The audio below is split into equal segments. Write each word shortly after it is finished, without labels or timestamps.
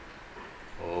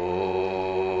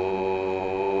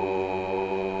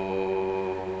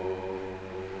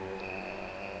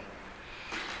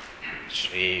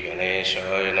Shri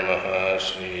Ganeshaya Namaha,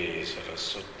 Shri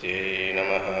Saraswatyai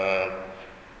Namaha,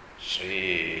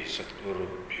 Shri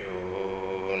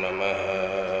Sadgurubhyo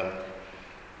Namaha.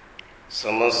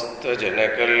 Samasta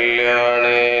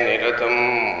Janakalyane Niratam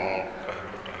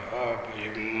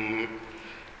Karutapayam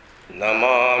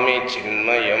Namami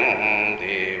Chinmayam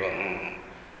Devam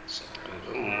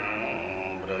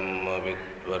Sadgurum Brahma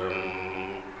Vidvaram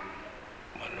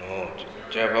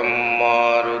Manojabam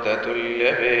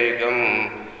Marudhatulya Vegam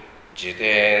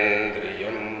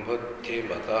Jitendriyam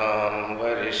Buddhimatam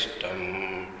Varishtam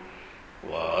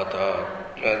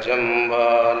Vatatmajam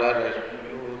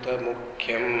Vanarayuta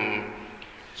Mukhyam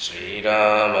Sri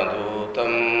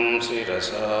Ramadutam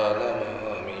Sirasa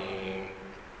Namami.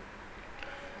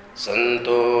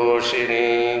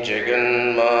 Santoshini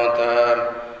Jaganmata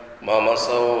Mama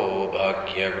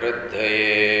Saubhagya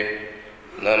Vriddhaye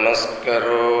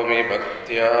Namaskaromi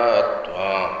Bhaktya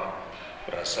Tvam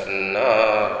Prasanna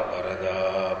Varada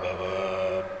Bhava.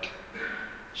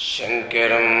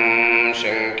 Shankaram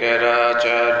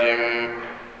Shankaracharyam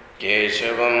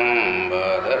Keshavam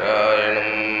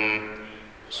Badarayanam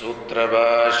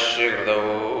Sutrabhashyakೃತೌ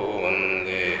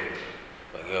Vande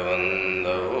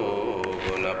Bhagavantau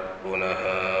Punah Punah.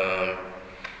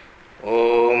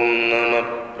 Om Namah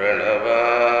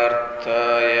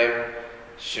Pranavarthaya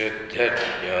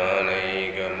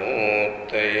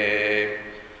Shuddha-jnanaikamurtaye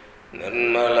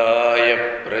Nirmalaya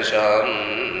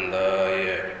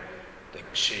Prashandaya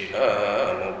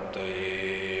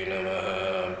Dakshinamuktaye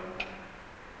Namaha.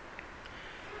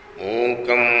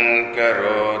 Mukam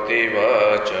karoti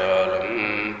vachalam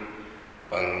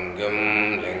Pangam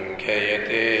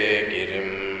langhayate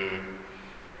girim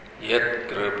Yat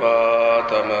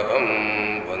kripatamaham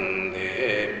vande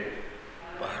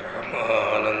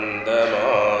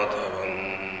Paramanandamadhavam.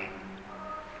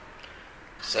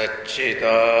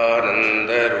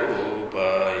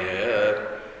 Satchitanandarupaya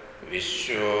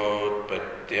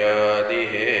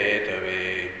Vishwotpatyadihetave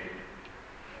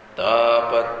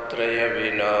Tapatraya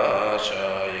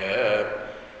Vinashaya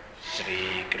Sri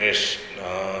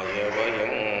Krishnaya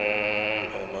Vayam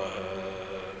Namaha.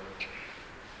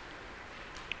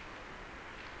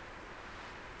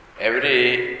 Every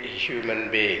human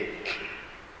being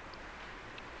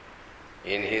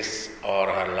in his or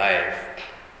her life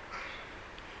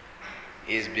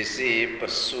is busy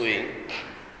pursuing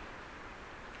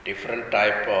different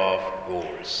type of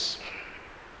goals.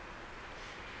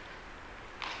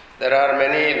 There are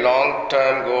many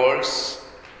long-term goals,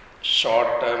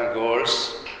 short-term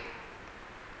goals.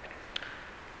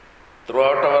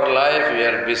 Throughout our life we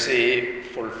are busy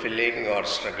fulfilling or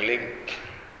struggling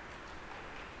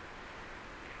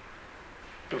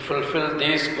to fulfill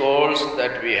these goals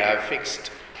that we have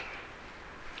fixed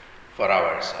for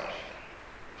ourselves.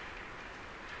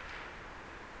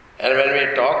 And when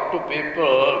we talk to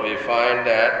people, we find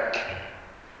that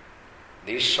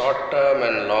these short-term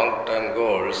and long-term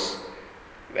goals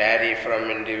vary from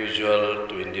individual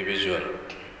to individual.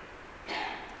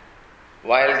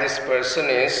 While this person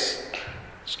is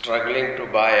struggling to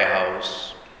buy a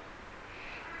house,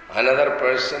 another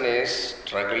person is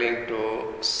struggling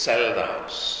to sell the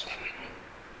house.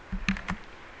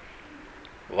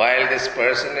 While this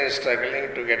person is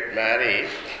struggling to get married,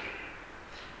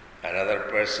 another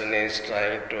person is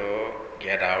trying to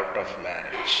get out of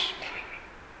marriage.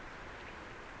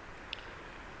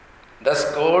 Thus,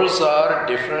 goals are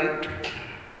different,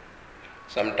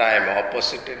 sometimes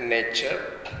opposite in nature,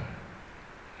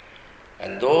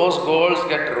 and those goals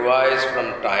get revised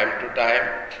from time to time.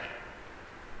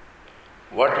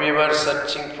 What we were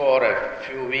searching for a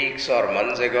few weeks or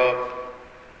months ago,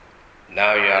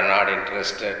 now you are not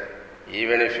interested,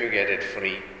 even if you get it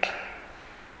free.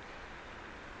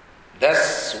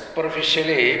 Thus,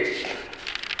 superficially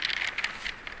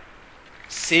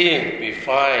seeing, we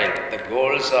find the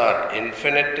goals are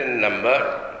infinite in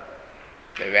number.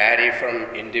 They vary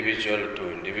from individual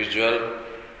to individual,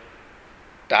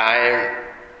 time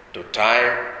to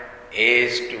time,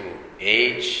 age to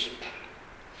age.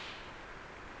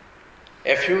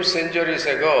 A few centuries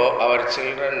ago, our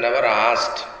children never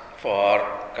asked for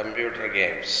computer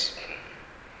games.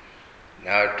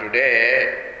 Now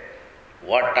today,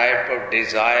 what type of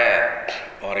desire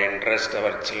or interest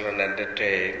our children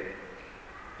entertain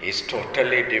is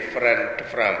totally different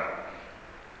from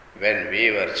when we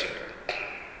were children.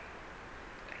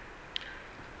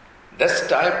 Thus,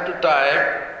 time to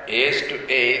time, age to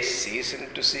age,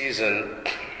 season to season,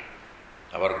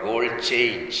 our goals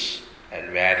change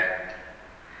and vary.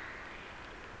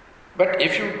 But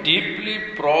if you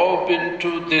deeply probe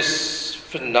into this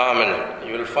phenomenon,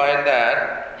 you will find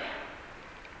that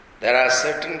there are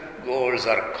certain goals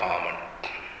are common.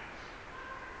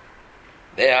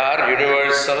 They are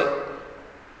universal,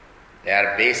 they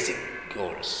are basic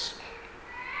goals.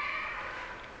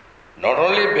 Not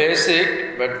only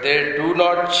basic, but they do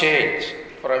not change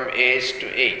from age to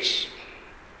age,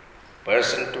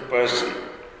 person to person.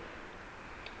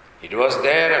 It was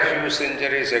there a few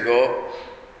centuries ago,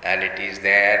 and it is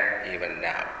there even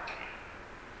now.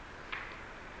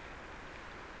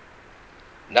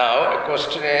 Now, the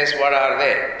question is, what are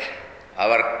they?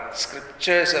 Our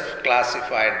scriptures have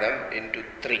classified them into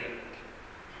three.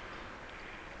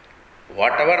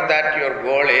 Whatever that your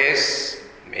goal is,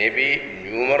 maybe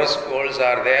numerous goals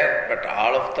are there, but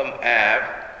all of them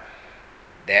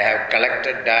they have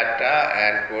collected data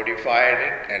and codified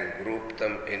it and grouped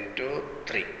them into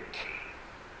three.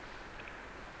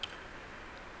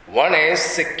 One is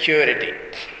security.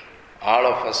 All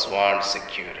of us want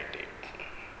security.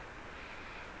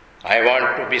 I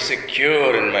want to be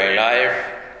secure in my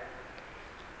life.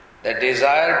 The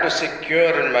desire to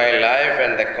secure in my life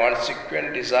and the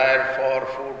consequent desire for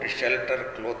food,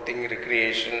 shelter, clothing,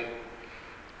 recreation,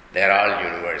 they are all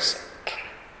universal.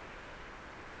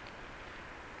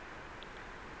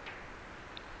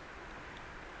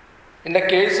 In the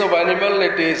case of animal,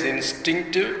 it is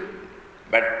instinctive,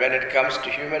 but when it comes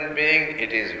to human being,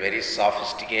 it is very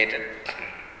sophisticated.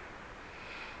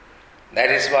 That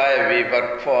is why we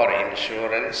work for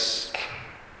insurance.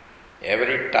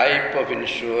 Every type of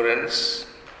insurance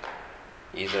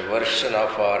is a version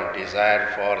of our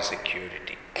desire for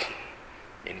security.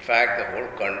 In fact, the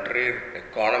whole country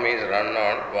economy is run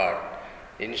on what?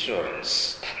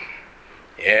 Insurance.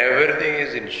 Everything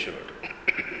is insured.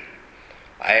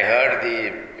 I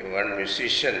heard one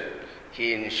musician,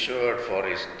 he insured for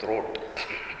his throat.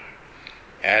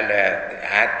 And an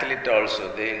athlete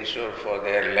also, they insure for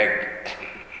their leg.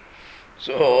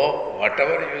 So,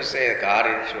 whatever you say,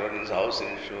 car insurance, house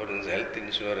insurance, health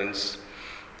insurance,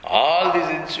 all this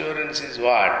insurance is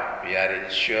what? We are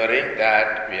ensuring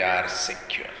that we are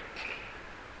secure.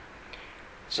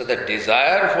 So, the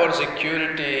desire for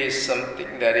security is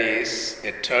something that is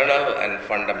eternal and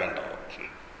fundamental.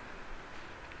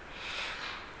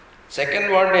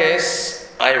 Second one is,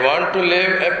 I want to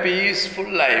live a peaceful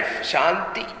life,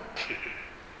 Shanti.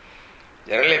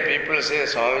 Generally people say,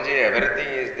 Swamiji, everything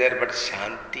is there, but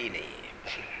Shanti nahi.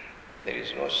 There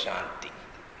is no Shanti.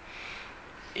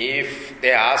 If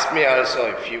they ask me also,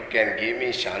 if you can give me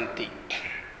Shanti,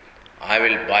 I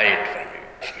will buy it from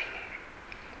you.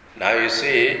 Now you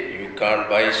see, you can't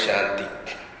buy Shanti.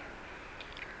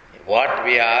 What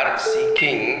we are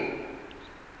seeking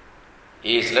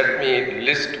is, let me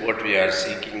list what we are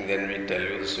seeking, then we tell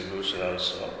you the solution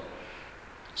also.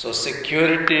 So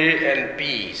security and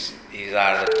peace, these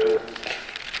are the two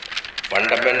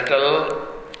fundamental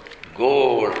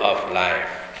goal of life.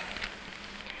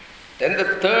 Then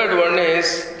the third one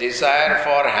is desire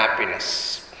for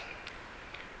happiness,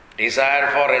 desire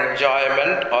for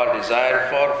enjoyment or desire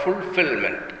for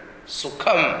fulfillment,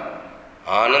 sukham,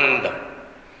 anandam.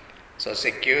 So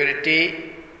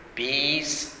security,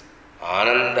 peace,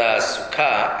 Ananda,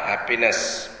 Sukha,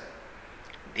 happiness.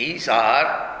 These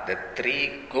are the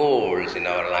three goals in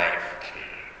our life.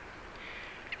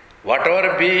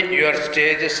 Whatever be your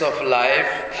stages of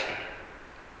life,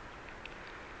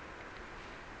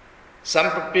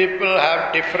 some people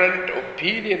have different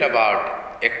opinion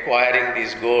about acquiring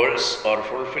these goals or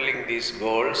fulfilling these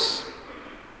goals.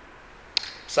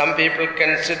 Some people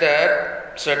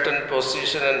consider certain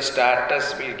position and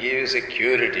status will give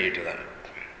security to them.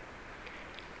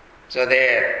 So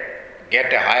they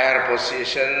get a higher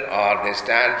position or they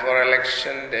stand for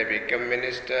election, they become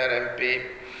minister, MP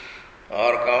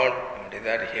or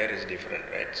that here is different,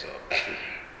 right? So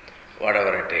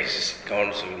whatever it is,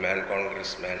 councilman,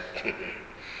 congressman,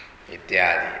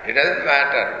 ityadi. It doesn't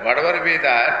matter. Whatever be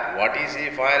that, what is he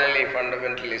finally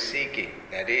fundamentally seeking?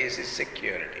 That is his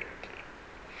security.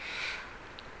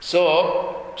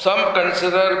 So some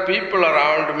consider people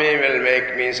around me will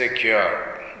make me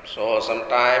secure. So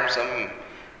sometimes some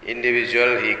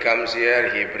individual, he comes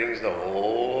here, he brings the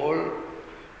whole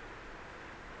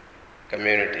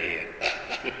community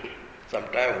here.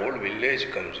 Sometimes whole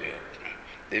village comes here.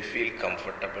 They feel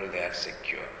comfortable, they are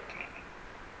secure.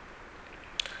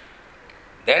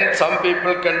 Then some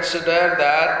people consider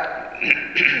that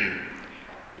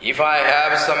if I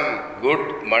have some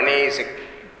good money,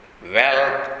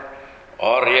 wealth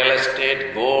or real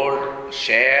estate, gold,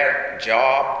 share,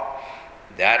 job,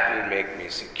 that will make me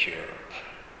secure.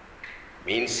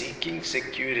 Means seeking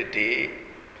security,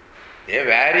 they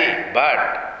vary,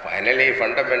 but finally,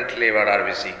 fundamentally, what are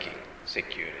we seeking?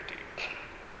 Security.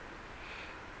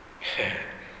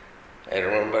 I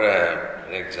remember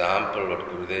an example what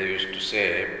Gurudev used to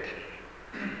say.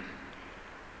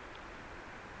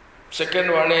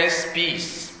 Second one is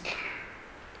peace.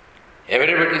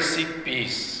 Everybody seek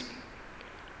peace.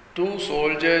 Two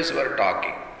soldiers were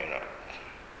talking,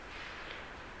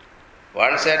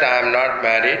 One said, I am not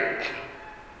married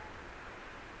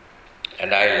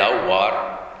and I love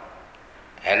war,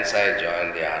 hence I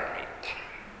joined the army.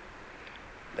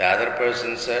 The other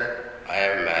person said, I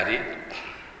am married,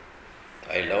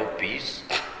 I love peace,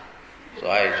 so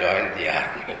I joined the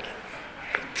army.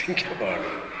 Think about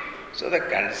it. So the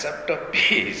concept of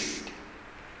peace,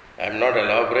 I am not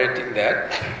elaborating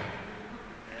that,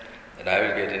 then I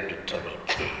will get into trouble.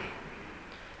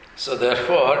 So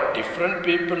therefore, different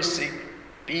people seek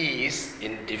peace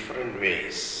in different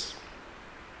ways.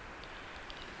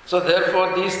 So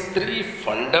therefore, these three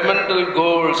fundamental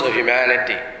goals of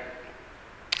humanity,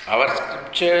 our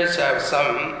scriptures have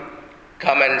some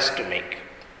comments to make.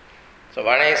 So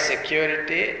one is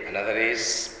security, another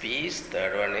is peace,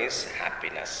 third one is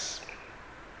happiness.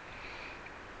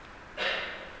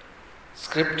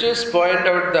 Scriptures point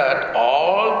out that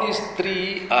all these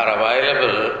three are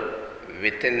available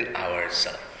within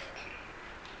ourselves.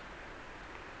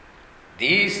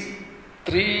 These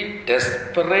three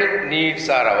desperate needs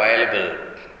are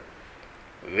available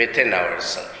within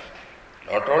ourselves.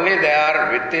 Not only they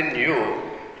are within you,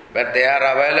 but they are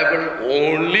available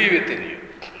only within you.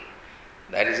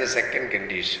 That is the second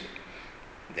condition.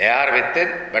 They are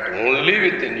within, but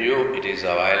only within you it is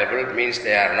available. It means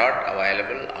they are not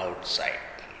available outside.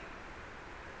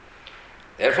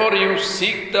 Therefore, you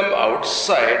seek them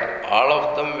outside, all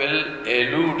of them will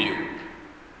elude you.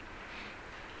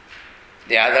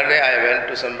 The other day I went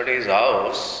to somebody's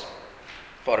house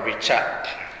for Vicha.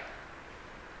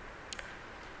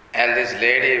 And this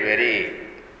lady very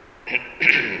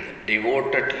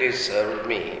devotedly served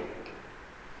me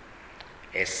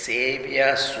a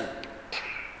sevia soup.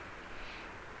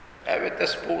 With a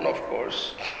spoon, of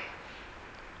course.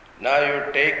 Now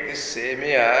you take this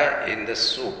semia in the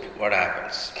soup, what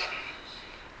happens?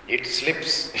 It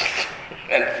slips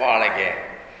and fall again.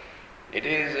 It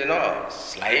is,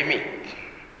 slimy.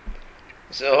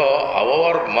 So,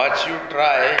 however much you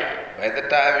try, by the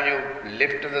time you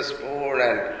lift the spoon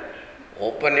and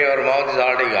open your mouth, it's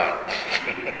already gone.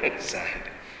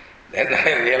 Then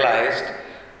I realized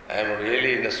I am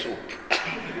really in a soup.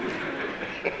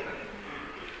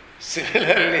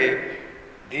 Similarly,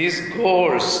 these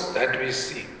goals that we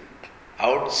seek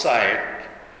outside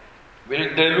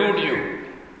will delude you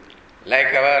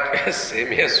like our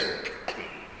semia soup.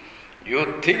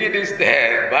 You think it is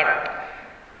there, but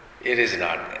it is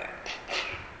not there.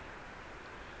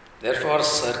 Therefore,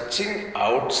 searching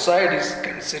outside is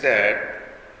considered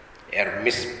a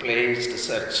misplaced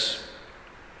search.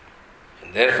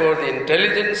 And therefore, the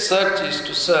intelligent search is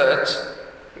to search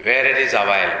where it is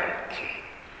available.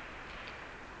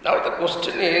 Now the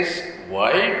question is,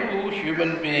 why do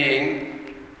human beings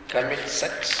commit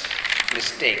such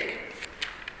mistake?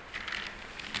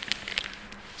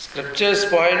 Scriptures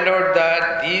point out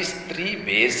that these three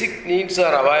basic needs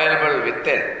are available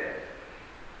within,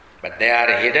 but they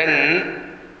are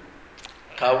hidden,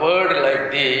 covered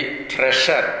like the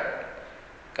treasure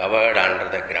covered under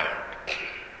the ground.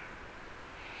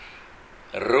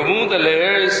 Remove the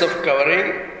layers of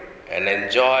covering and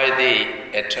enjoy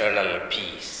the eternal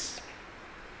peace,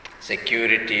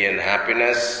 security and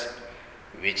happiness,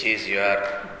 which is your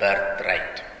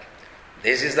birthright.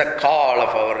 This is the call of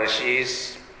our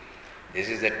rishis. This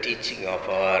is the teaching of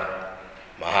our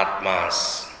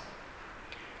Mahatmas.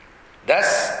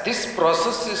 Thus, this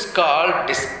process is called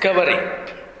discovery,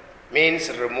 means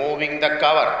removing the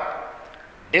cover.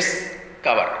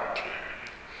 Discover.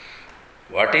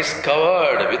 What is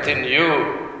covered within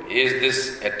you is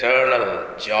this eternal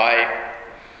joy,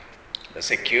 the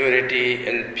security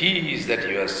and peace that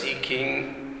you are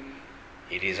seeking.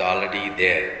 It is already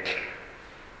there.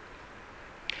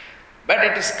 But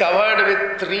it is covered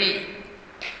with three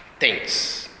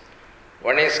things.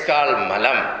 One is called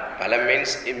malam. Malam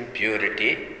means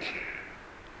impurity.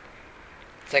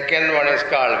 Second one is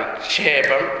called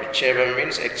vikshepam. Vikshepam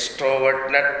means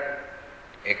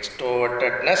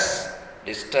extrovertedness,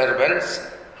 disturbance,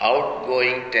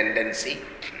 outgoing tendency.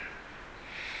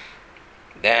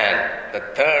 Then the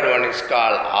third one is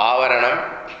called avaranam,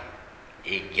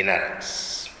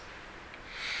 ignorance.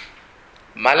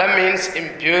 Malam means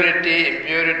impurity.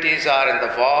 Impurities are in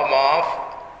the form of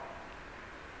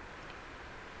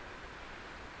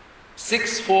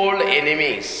sixfold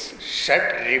enemies.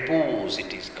 Shat ripus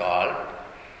it is called.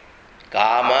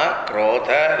 Kama,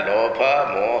 Krodha, Lobha,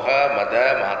 Moha, Mada,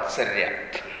 Matsarya.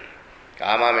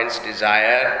 Kama means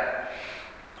desire,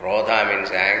 Krodha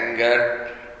means anger,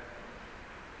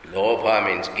 Lobha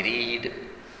means greed,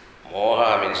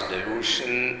 Moha means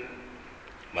delusion,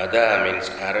 Mada means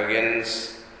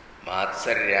arrogance,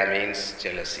 Matsarya means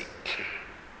jealousy.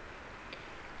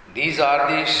 These are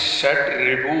the Shat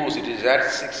Ribus, it is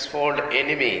that sixfold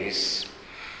enemies.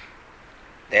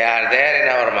 They are there in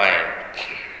our mind,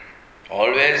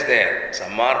 always there.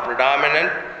 Some are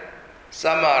predominant,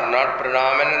 some are not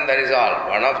predominant, that is all.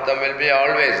 One of them will be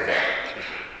always there.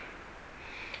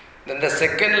 Then the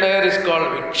second layer is called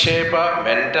Vikshepa,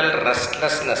 mental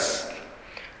restlessness,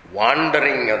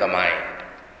 wandering of the mind.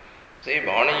 See,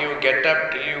 morning you get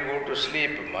up till you go to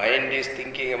sleep, mind is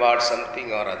thinking about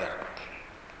something or other.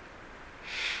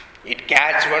 It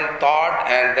catches one thought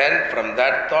and then from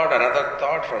that thought another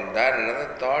thought, from that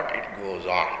another thought, it goes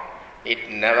on. It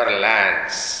never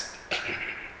lands.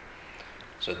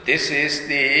 So this is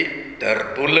the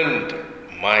turbulent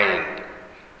mind.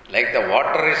 Like the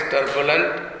water is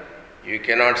turbulent, you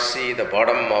cannot see the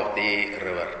bottom of the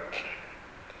river.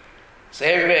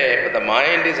 Same way, if the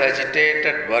mind is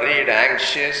agitated, worried,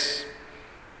 anxious,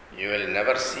 you will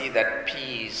never see that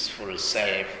peaceful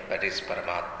self that is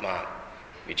Paramatma,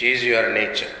 which is your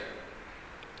nature.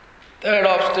 Third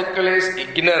obstacle is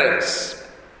ignorance.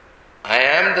 I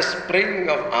am the spring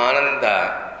of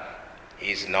Ananda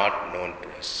is not known to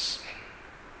us.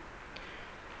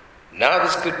 Now the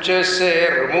scriptures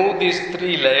say remove these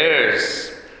three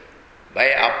layers by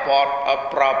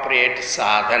appropriate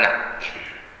sadhana.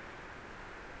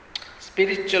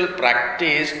 Spiritual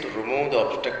practice to remove the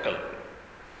obstacle.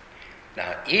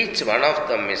 Now each one of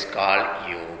them is called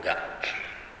yoga.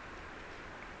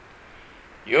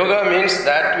 Yoga means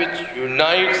that which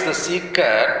unites the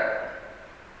seeker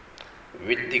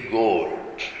with the goal.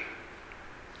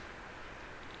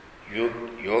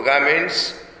 Yoga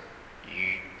means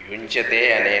yunchate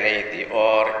anena iti,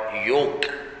 or yoke,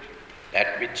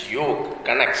 that which yoke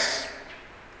connects.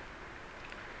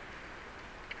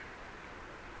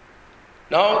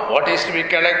 Now, what is to be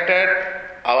connected?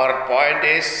 Our point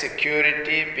is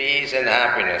security, peace and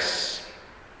happiness.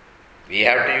 We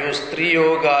have to use 3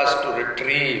 yogas to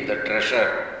retrieve the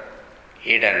treasure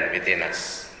hidden within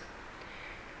us.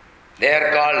 They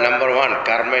are called number 1,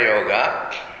 Karma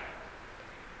Yoga.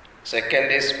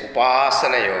 Second is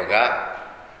Upasana Yoga.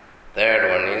 Third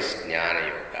one is Jnana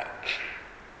Yoga.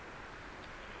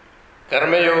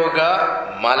 Karma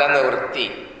Yoga,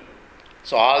 Malanavritti.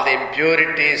 So all the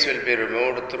impurities will be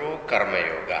removed through Karma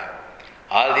Yoga.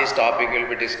 All these topics will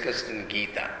be discussed in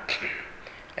Gita.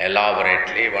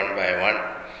 Elaborately, one by one,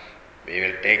 we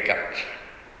will take up.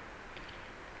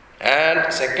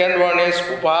 And second one is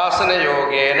Upasana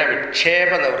Yogena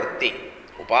Vikshepa Navritti.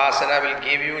 Upasana will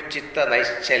give you Chitta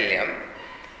Naischalyam,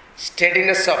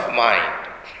 steadiness of mind,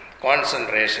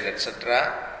 concentration,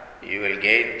 etc. You will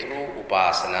gain through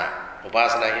Upasana.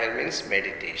 Upasana here means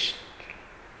meditation.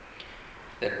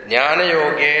 The Jnana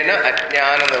Yogena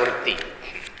Ajnana Navritti.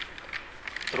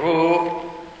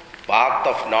 Through path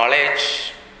of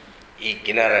knowledge,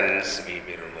 ignorance will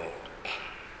be removed.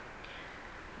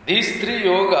 These 3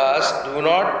 yogas do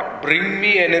not bring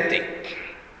me anything.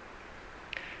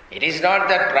 It is not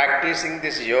that practicing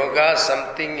this yoga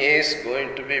something is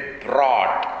going to be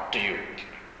brought to you,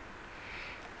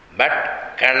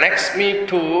 but connects me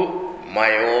to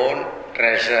my own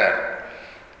treasure,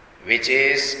 which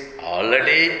is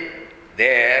already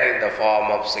there in the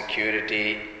form of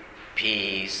security,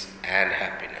 peace and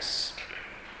happiness.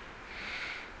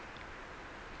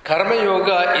 Karma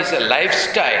Yoga is a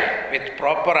lifestyle with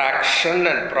proper action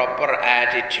and proper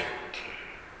attitude.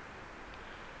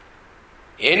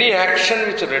 Any action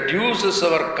which reduces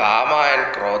our Kama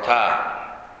and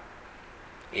Krodha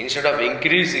instead of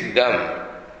increasing them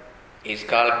is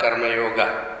called Karma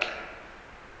Yoga.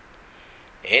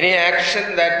 Any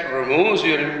action that removes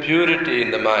your impurity in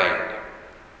the mind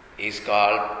is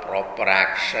called proper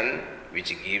action,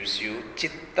 which gives you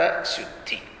Chitta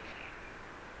Shuddhi.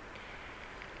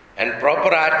 And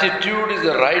proper attitude is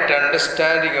the right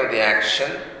understanding of the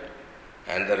action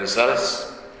and the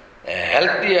results, a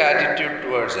healthy attitude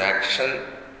towards action,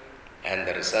 and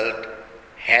the result,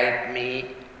 help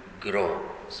me grow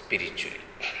spiritually.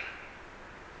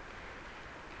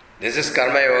 This is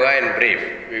Karma Yoga in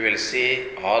brief. We will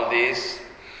see all these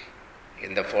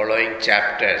in the following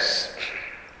chapters.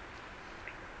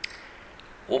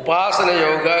 Upasana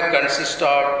Yoga consists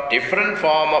of different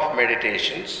form of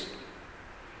meditations.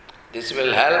 This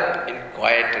will help in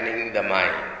quietening the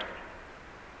mind.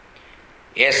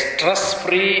 A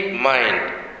stress-free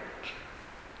mind.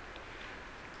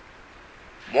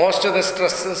 Most of the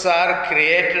stresses are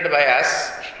created by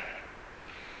us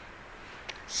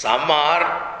Some are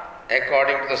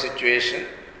according to the situation,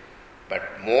 but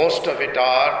most of it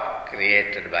are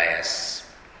created by us.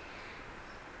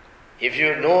 If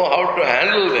you know how to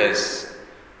handle this,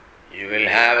 you will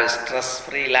have a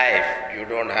stress-free life. You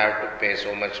don't have to pay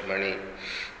so much money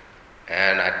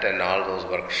and attend all those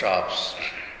workshops,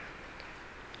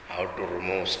 how to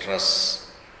remove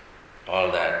stress,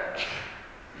 all that.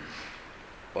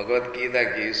 Bhagavad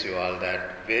Gita gives you all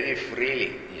that very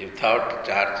freely, without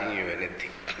charging you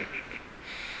anything.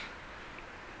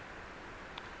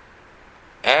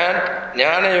 And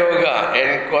Jnana Yoga,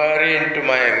 inquiry into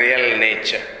my real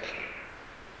nature.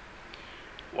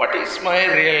 What is my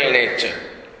real nature?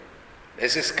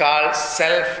 This is called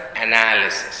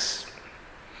self-analysis.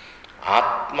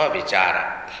 Atma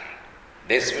Vichara.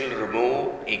 This will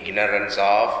remove ignorance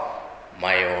of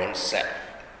my own self.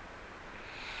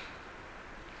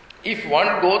 If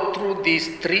one go through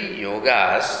these three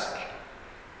yogas,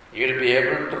 you will be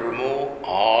able to remove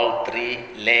all three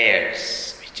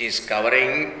layers, which is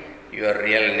covering your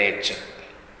real nature.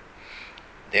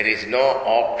 There is no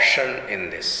option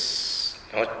in this,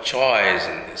 no choice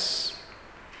in this.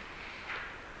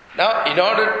 Now, in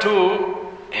order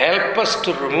to help us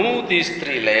to remove these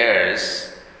three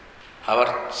layers,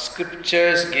 our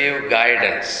scriptures give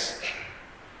guidance.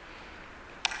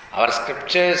 Our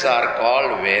scriptures are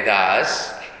called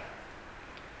Vedas.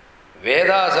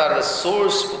 Vedas are the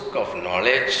source book of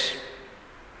knowledge.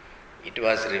 It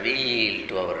was revealed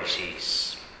to our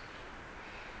rishis.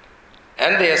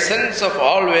 And the essence of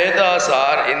all Vedas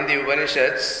are in the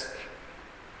Upanishads.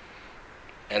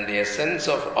 And the essence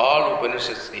of all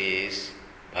Upanishads is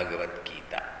Bhagavad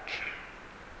Gita.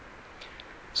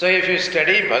 So if you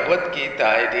study Bhagavad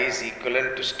Gita, it is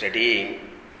equivalent to studying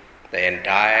the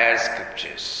entire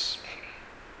scriptures.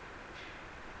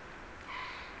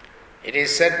 It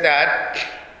is said that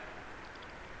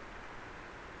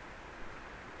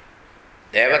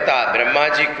Devata,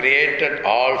 Brahmaji created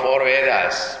all four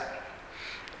Vedas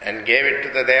and gave it to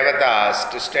the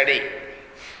Devatas to study.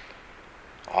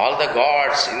 All the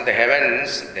gods in the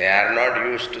heavens, they are not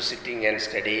used to sitting and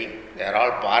studying. They are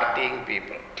all partying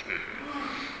people.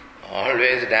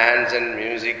 Always dance and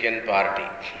music and party.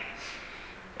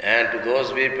 And to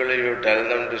those people, you tell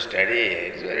them to study,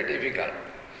 it's very difficult.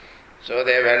 So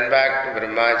they went back to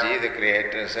Brahmaji, the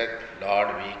creator said, Lord,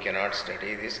 we cannot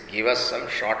study this, give us some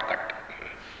shortcut.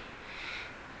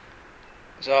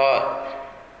 So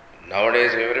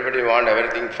nowadays everybody wants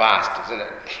everything fast, isn't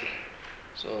it?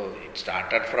 So it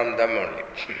started from them only.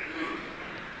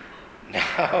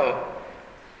 Now,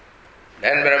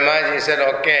 then Brahmaji said,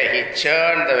 okay, he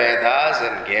churned the Vedas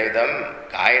and gave them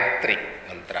Gayatri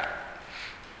mantra.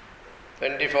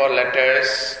 24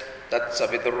 letters, Tat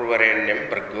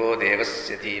Saviturvarenyam Bhargo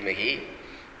Devasya Dhimahi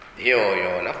Dhiyo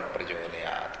Yonah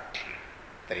Prachodayat.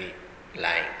 3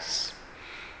 lines.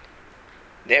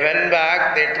 They went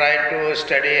back, they tried to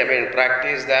study,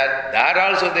 practice that. That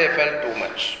also they felt too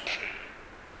much.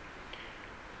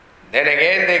 Then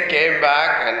again they came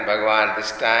back and Bhagavan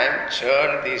this time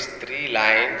churned these 3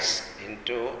 lines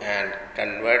into and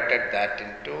converted that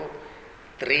into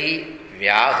 3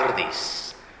 Vyahrudis.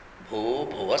 Bhu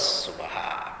Bhuvas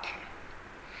Subha.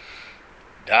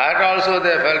 That also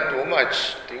they felt too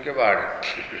much. Think about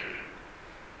it.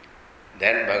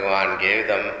 Then Bhagavan gave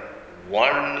them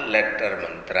 1 letter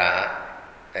mantra,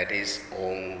 that is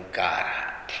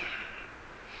Omkara.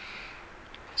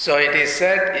 So it is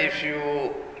said, if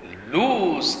you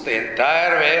lose the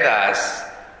entire Vedas,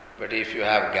 but if you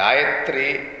have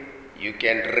Gayatri, you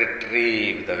can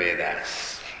retrieve the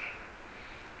Vedas.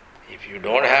 If you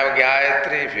don't have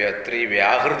Gayatri, if you have 3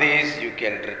 Vyahrudis, you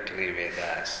can retrieve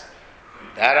Vedas.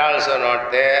 That also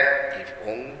not there. If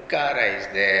Omkara is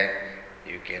there,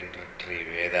 you can retrieve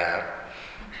Veda.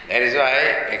 That is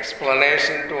why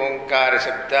explanation to Omkara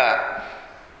Shabda,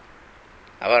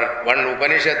 our one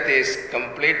Upanishad is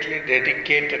completely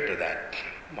dedicated to that.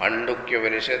 Mandukya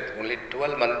Upanishad, only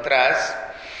 12 mantras,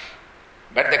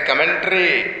 but the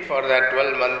commentary for that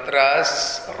 12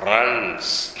 mantras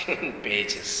runs in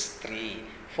pages,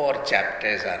 3-4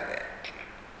 chapters are there.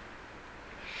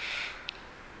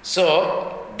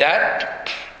 So,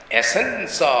 that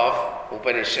essence of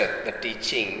Upanishad, the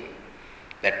teaching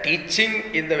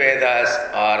in the Vedas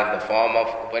are in the form of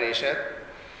Upanishad.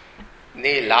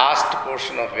 The last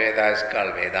portion of Veda is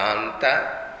called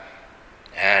Vedanta,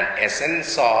 and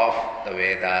essence of the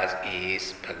Vedas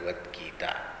is Bhagavad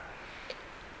Gita.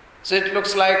 So it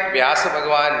looks like Vyasa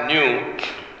Bhagavan knew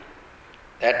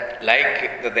that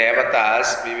like the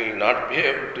Devatas, we will not be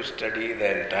able to study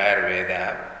the entire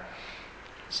Veda.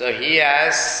 So he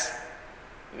has,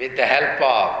 with the help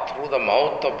of, through the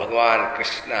mouth of Bhagavan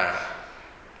Krishna,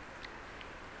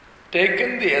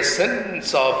 taken the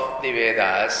essence of the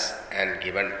Vedas and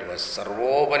given to us.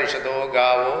 Sarvopanishado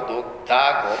gavo dokta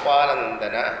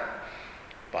gopalanandana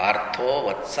partho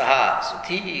vatsaha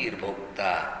sudhir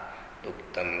bhokta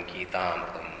duktam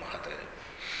Gita-amritam mahatri.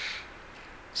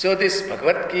 So this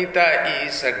Bhagavad Gita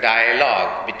is a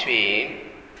dialogue between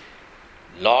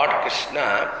Lord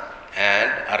Krishna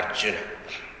and Arjuna.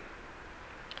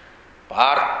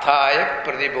 Parthaya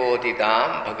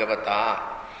pradibodhitam bhagavata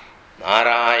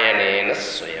Narayanena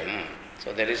Swayam.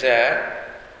 So there is a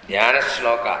dhyana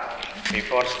shloka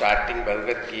before starting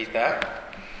Bhagavad Gita.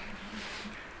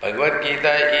 Bhagavad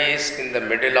Gita is in the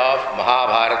middle of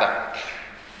Mahabharata.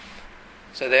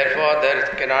 So therefore there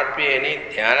cannot be any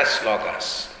dhyana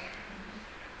shlokas.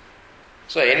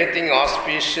 So anything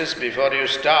auspicious before you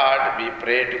start, we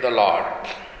pray to the Lord.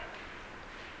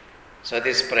 So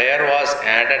this prayer was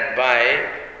added by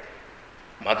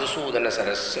Madhusudana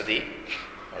Saraswati,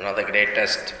 one of the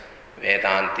greatest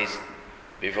Vedantis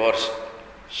before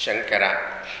Shankara.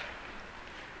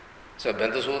 So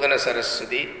Madhusudana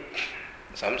Saraswati,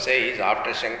 some say he is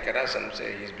after Shankara, some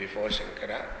say he is before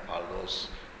Shankara. All those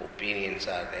opinions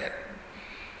are there.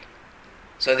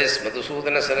 So this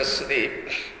Madhusudana Saraswati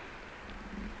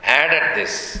added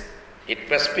this. It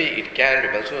can be,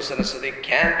 Madhusudana Saraswati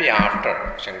can be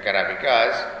after Shankara,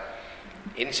 because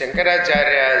in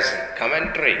Shankaracharya's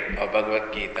commentary of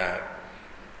Bhagavad Gita,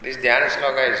 this dhyana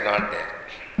shloka is not there.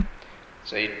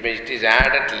 So it is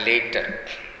added later.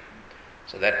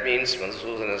 So that means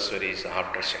Madhusudana Saraswati is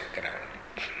after Shankara.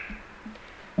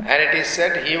 And it is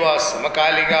said he was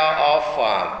Samakalika of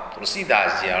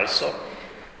Tulsidasji also,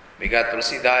 because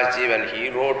Tulsidasji, when he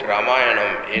wrote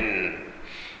Ramayanam in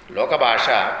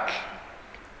Lokabhasha,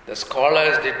 the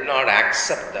scholars did not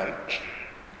accept them.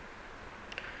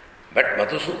 But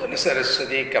Madhusudana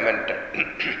Saraswati commented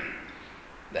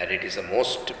that it is a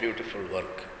most beautiful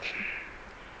work.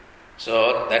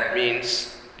 So that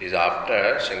means it is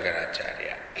after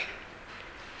Shankaracharya.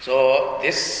 So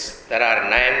there are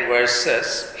 9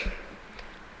 verses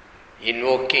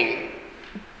invoking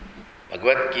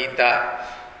Bhagavad Gita,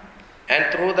 and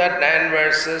through that 9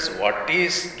 verses, what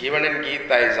is given in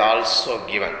Gita is also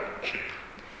given.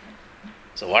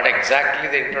 So what exactly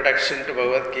the introduction to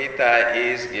Bhagavad Gita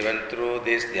is given through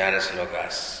these dhyana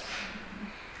shlokas.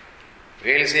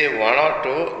 We will see 1 or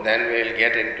 2, then we will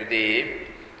get into the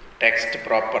text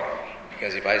proper.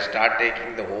 Because if I start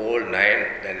taking the whole 9,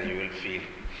 then you will feel,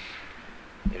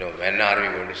 when are we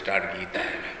going to start Gita?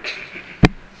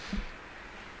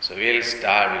 So we will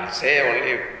say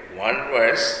only 1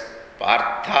 verse.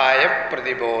 Parthaya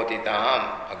pradibodhitam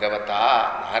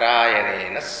bhagavata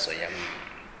narayanena swayam.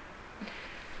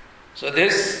 So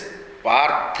this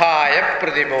Parthaya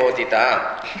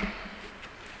pradibodhita,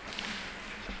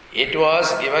 it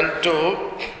was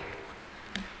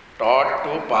taught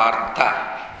to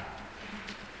Partha.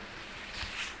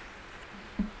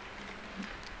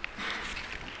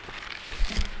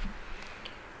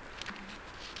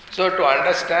 So to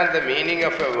understand the meaning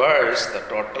of a verse, the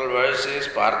total verse is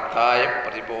Parthaya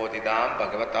pradibodhitam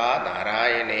bhagavata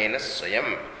narayanena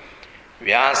swayam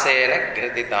vyasena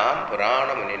graditam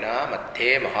purana munina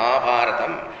madhye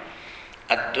mahabharatam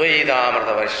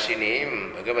advaidamritavarshinim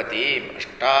bhagavatim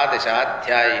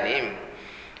ashtadashadhyayinim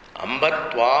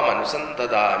ambatvam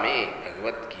anusantadami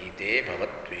bhagavad gite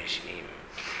bhavatdveshinim.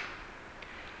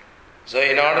 So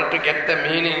in order to get the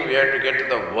meaning, we have to get to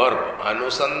the verb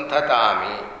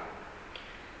anusantadami.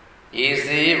 Is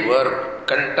the verb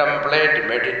contemplate,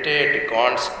 meditate,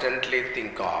 constantly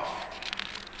think of.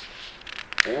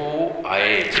 Who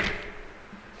I.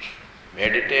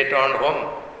 Meditate on whom?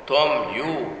 Tvam,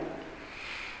 you.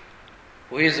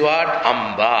 Who is what?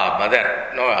 Amba, mother.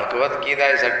 No, Bhagavad Gita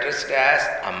is addressed as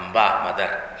Amba,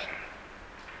 mother.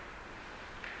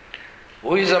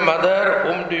 Who is a mother?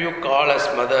 Whom do you call as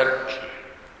mother?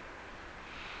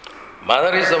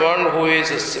 Mother is the one who is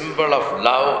a symbol of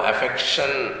love,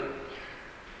 affection,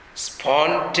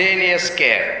 spontaneous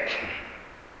care.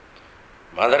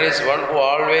 Mother is one who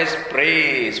always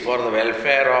prays for the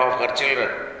welfare of her children.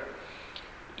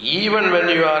 Even when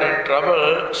you are in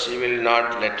trouble, she will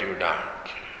not let you down.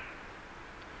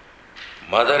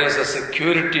 Mother is a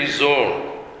security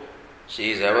zone.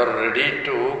 She is ever ready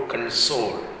to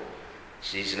console.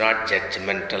 She is not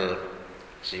judgmental.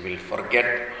 She will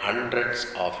forget hundreds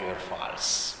of your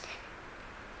faults.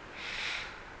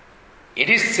 It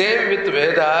is same with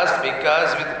Vedas,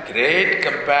 because with great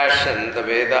compassion the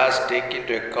Vedas take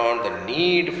into account the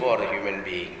need for human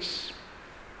beings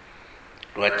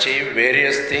to achieve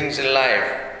various things in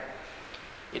life.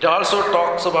 It also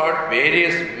talks about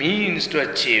various means to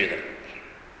achieve them.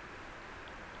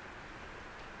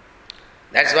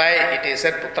 That's why it is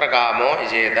said Putrakamo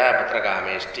Ijeda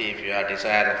Putrakameshti. If you are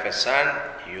desire of a son,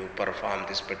 you perform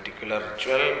this particular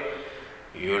ritual,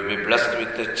 you will be blessed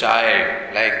with a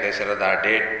child like Dasharatha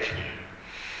did.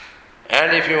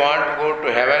 And if you want to go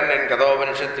to heaven, in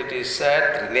Kathopanishad it is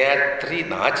said Trinetri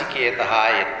Nachiketaha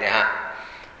Yajna.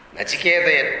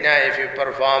 Nachiketa Yajna, if you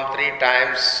perform 3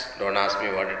 times, don't ask me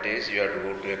what it is, you have to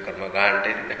go to a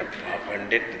Karmakandit, a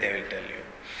Pandit, they will tell you.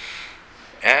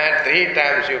 And 3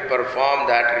 times you perform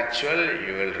that ritual,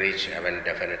 you will reach heaven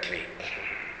definitely.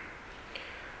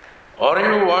 Or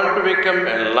you want to become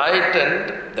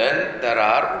enlightened, then there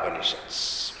are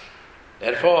Upanishads.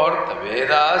 Therefore, the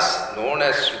Vedas, known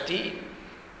as Shruti,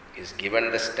 is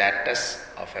given the status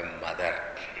of a mother.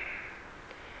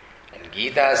 And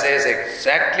Gita says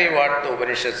exactly what the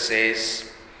Upanishad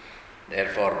says.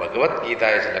 Therefore, Bhagavad Gita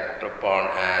is looked upon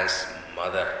as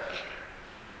mother.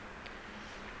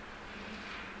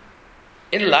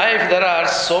 In life, there are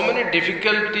so many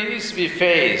difficulties we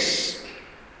face.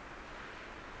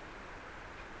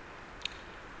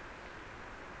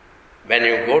 When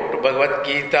you go to Bhagavad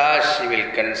Gita, she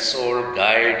will console,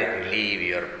 guide, relieve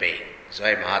your pain. That's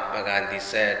why Mahatma Gandhi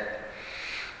said,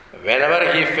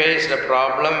 whenever he faced a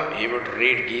problem, he would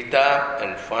read Gita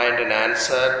and find an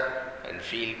answer and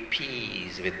feel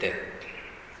peace with it.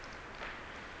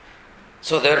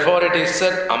 So therefore it is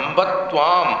said,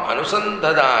 Ambatvam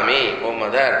Anusandadami, O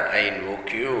mother, I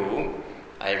invoke you,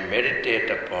 I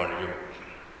meditate upon you.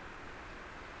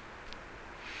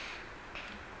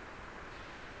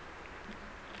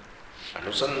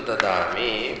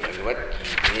 Anusandadami Bhagavad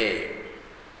Gita.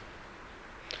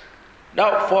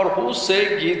 Now, for whose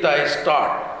sake Gita is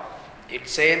taught? It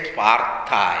says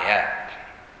Parthaya.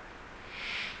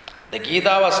 The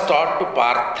Gita was taught to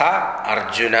Partha,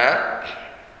 Arjuna.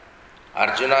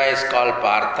 Arjuna is called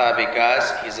Partha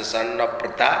because he is the son of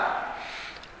Pritha,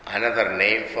 another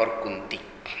name for Kunti.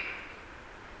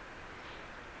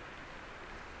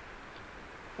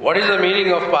 What is the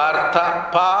meaning of Partha?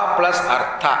 Pa plus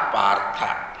Artha,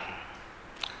 Partha.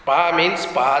 Pa means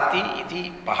Pati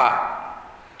iti Paha.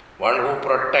 One who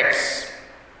protects.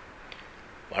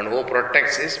 One who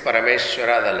protects is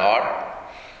Parameshwara, the Lord.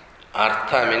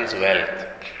 Artha means wealth.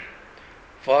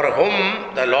 For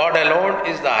whom the Lord alone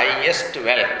is the highest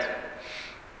wealth.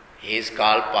 He is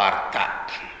called Partha.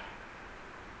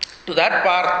 To that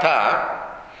Partha,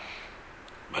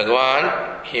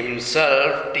 Bhagavan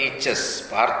himself teaches.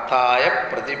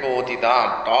 Parthaya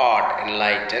Pratibodhidam, taught,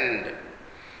 enlightened.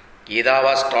 Gita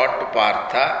was taught to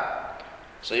Partha.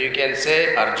 So you can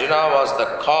say Arjuna was the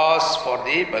cause for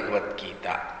the Bhagavad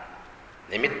Gita.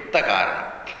 Nimitta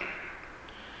Karana.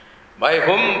 By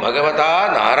whom? Bhagavata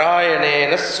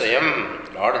Narayanena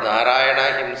Swayam, Lord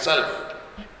Narayana himself.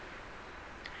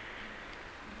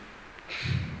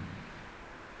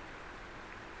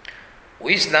 Who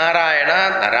is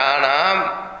Narayana? Naranam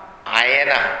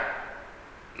Ayana.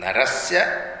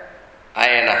 Narasya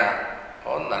Ayana.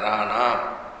 Or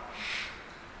Naranam.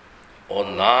 Or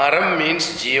Naram means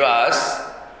Jivas.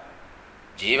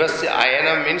 Jivasya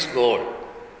Ayanam means gold.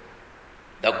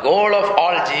 The goal of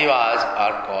all jivas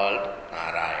are called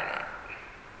Narayana.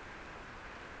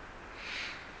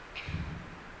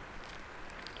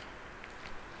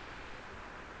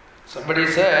 Somebody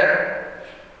said,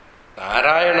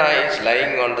 Narayana is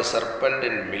lying on the serpent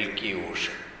in Milky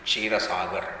Ocean, Kshira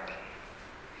Sagar.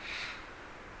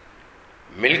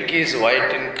 Milk is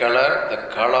white in color,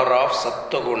 the color of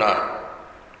Sattva-guna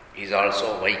is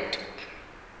also white.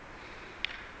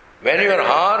 When your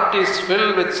heart is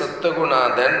filled with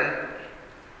Sattva-guna, then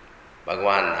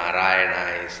Bhagavan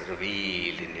Narayana is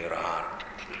revealed in your heart.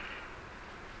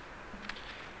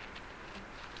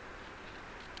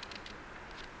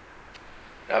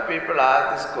 Now people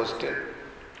ask this question,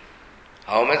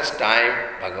 how much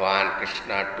time Bhagavan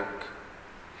Krishna took?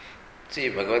 See,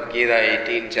 Bhagavad Gita,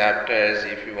 18 chapters,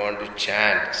 if you want to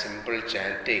chant, simple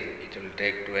chanting, it will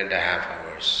take 2.5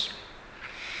 hours.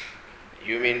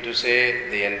 You mean to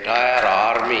say the entire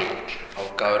army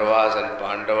of Kauravas and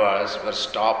Pandavas were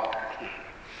stopped?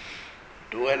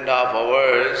 2.5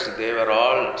 hours, they were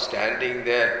all standing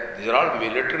there. These are all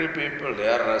military people, they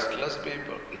are restless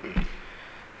people.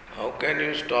 How can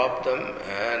you stop them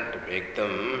and make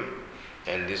them?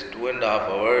 And these 2.5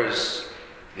 hours,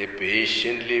 they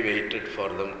patiently waited for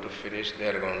them to finish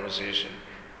their conversation.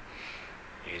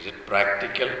 Is it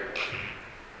practical?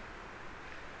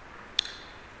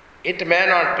 It may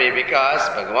not be, because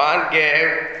Bhagavan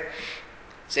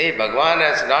Bhagavan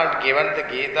has not given the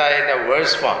Gita in a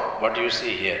verse form, what you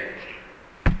see here.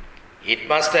 It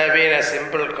must have been a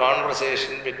simple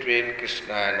conversation between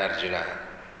Krishna and Arjuna.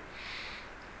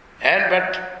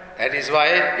 But that is why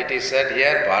it is said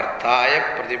here,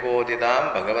 Parthaya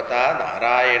Pradibodhidam Bhagavata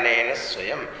Narayanena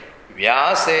Swayam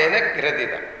Vyasena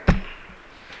Gradidam.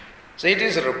 So it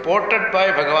is reported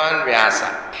by Bhagavan Vyasa.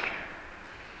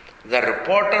 The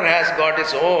reporter has got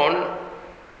his own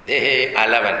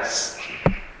allowance.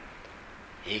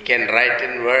 He can write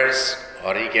in verse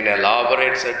or he can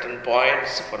elaborate certain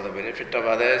points for the benefit of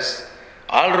others.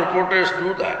 All reporters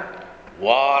do that.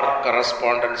 War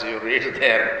correspondents, you read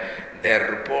their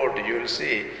report, you will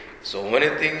see so many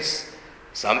things.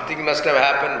 Something must have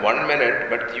happened 1 minute,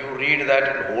 but you read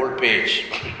that in whole page.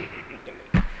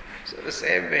 So the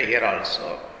same way here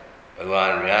also.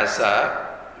 Bhagavan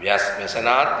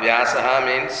Vyasanath Vyasaha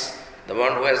means the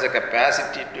one who has the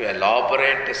capacity to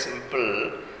elaborate a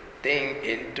simple thing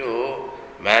into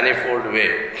manifold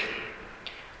way.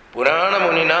 Purana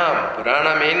Muninam.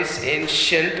 Purana means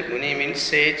ancient, Muni means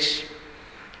sage.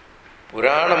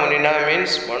 Purana Munina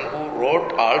means one who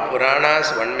wrote all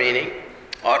Puranas, one meaning,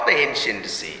 or the ancient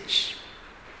sage.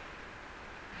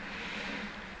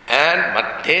 And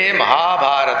Madhye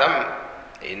Mahabharatam,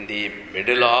 in the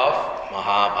middle of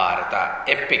Mahabharata,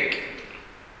 epic.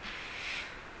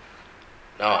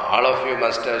 Now, all of you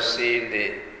must have seen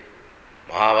the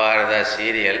Mahabharata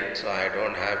serial, so I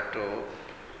don't have to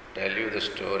tell you the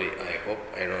story. I hope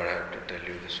I don't have to tell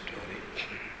you the story.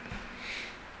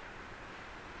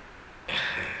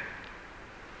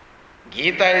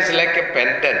 Gita is like a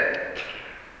pendant.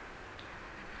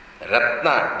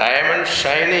 Ratna, diamond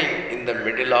shining in the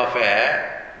middle of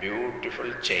a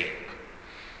beautiful chain.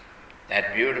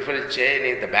 That beautiful chain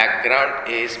in the background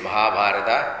is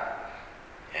Mahabharata,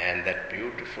 and that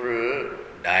beautiful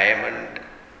diamond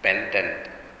pendant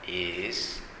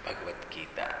is Bhagavad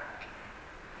Gita.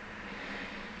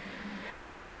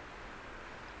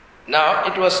 Now,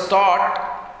 it was taught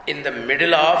in the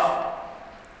middle of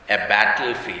a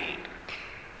battlefield.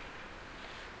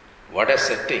 What a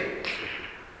setting.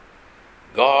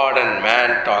 God and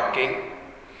man talking.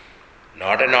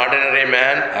 Not an ordinary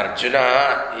man.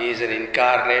 Arjuna is an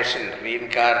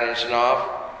reincarnation of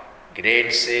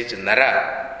great sage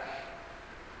Nara.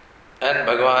 And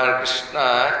Bhagavan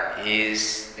Krishna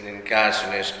is an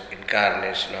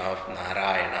incarnation of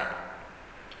Narayana.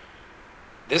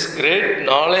 This great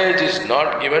knowledge is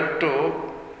not given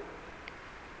to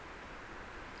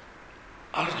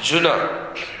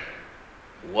Arjuna,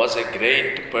 who was a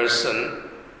great person,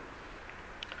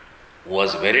 who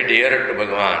was very dear to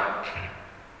Bhagavan.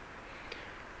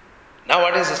 Now,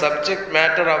 what is the subject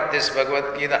matter of this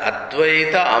Bhagavad Gita?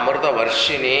 Advaita Amrita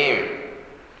Varshinim.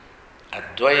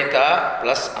 Advaita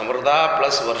plus Amrita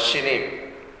plus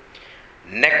Varshinim.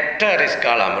 Nectar is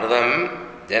called Amritam.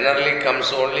 Generally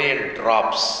comes only in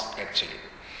drops, actually.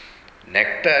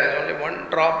 Nectar, only one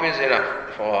drop is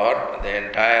enough for the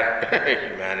entire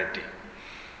humanity.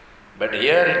 But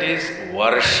here it is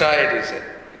Varsha,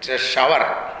 it's a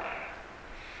shower.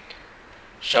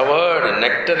 Showered,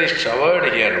 nectar is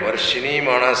showered here, Varshini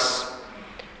Manas.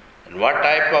 And what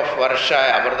type of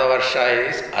Varsha, Amrita Varsha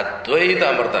is? Advaita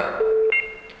Amrita.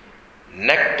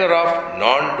 Nectar of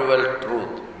non-dual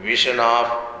truth, vision of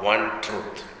one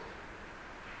truth.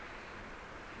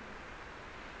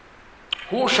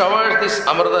 Who showers this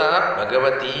Amrita?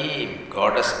 Bhagavati,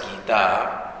 Goddess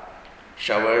Gita,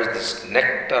 showers this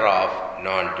nectar of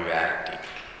non-duality.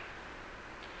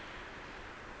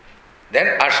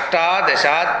 Then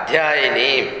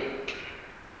Ashtadashadhyayini.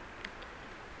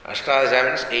 Ashtadasha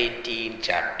means 18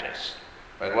 chapters.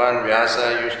 Bhagavan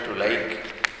Vyasa used to like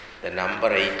the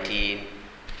number 18.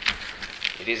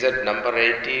 It is that number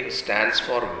 18 stands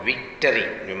for victory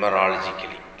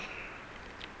numerologically.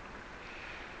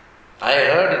 I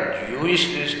heard in Jewish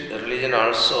religion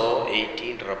also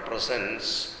 18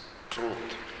 represents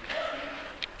truth.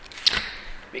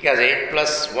 Because 8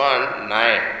 plus 1,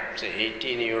 9. So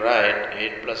 18 you write,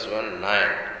 8 plus 1, 9.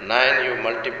 9 you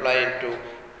multiply into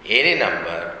any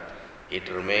number, it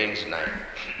remains 9.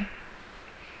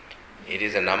 It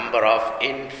is a number of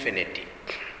infinity.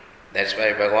 That's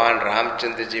why Bhagavan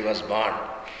Ramchandraji was born.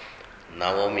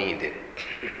 Navami then.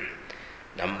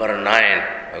 Number 9,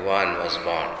 Bhagavan was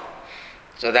born.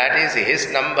 So that is his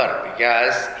number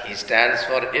because he stands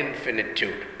for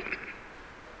infinitude.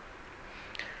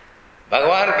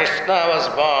 Bhagavan Krishna was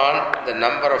born the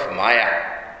number of Maya,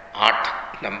 art,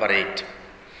 number 8.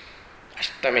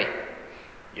 Ashtami.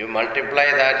 You multiply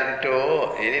that into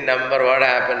any number, what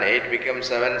happened? 8 becomes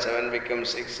 7, 7 becomes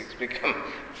 6, 6 becomes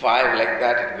 5, like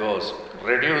that it goes,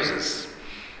 reduces.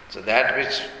 So that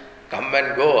which come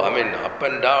and go, up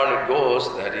and down it goes,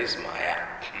 that is Maya.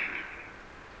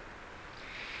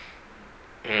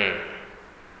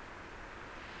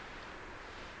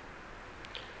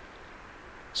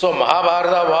 So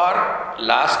Mahabharata war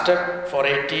lasted for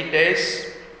 18 days.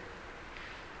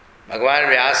 Bhagavan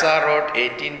Vyasa wrote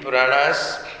 18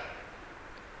 Puranas,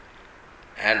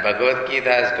 and Bhagavad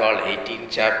Gita has got 18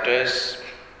 chapters.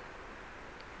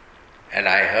 And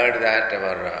I heard that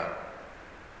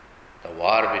the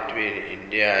war between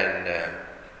India and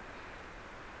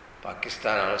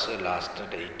Pakistan also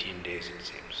lasted 18 days, it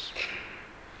seems.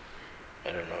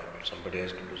 I don't know, somebody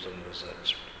has to do some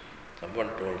research. Someone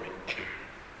told me.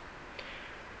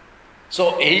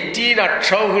 So 18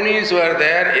 Akshauhinis were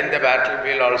there in the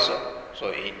battlefield also.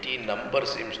 So 18 number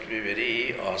seems to be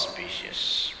very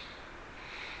auspicious.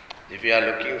 If you are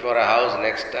looking for a house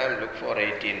next time, look for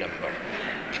 18 number.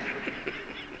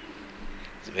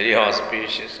 It's very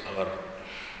auspicious. Our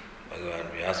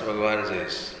Bhagavan, Vyasa Bhagavan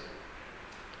says,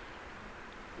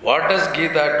 what does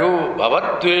Gita do?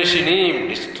 Bhavadveshinim,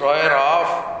 destroyer of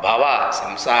Bhava,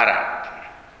 samsara.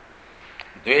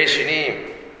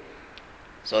 Dveshinim.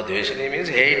 So Dveshini means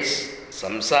hates.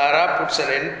 Samsara puts an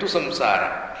end to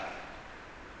samsara.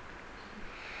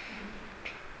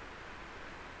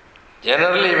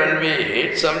 Generally when we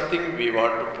hate something, we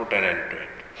want to put an end to it.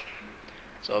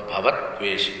 So Bhavat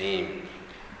Dveshini.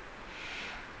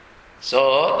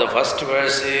 So the first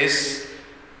verse is,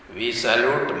 we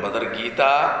salute Mother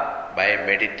Gita by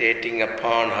meditating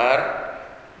upon her,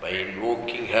 by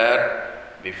invoking her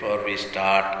before we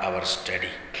start our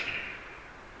study.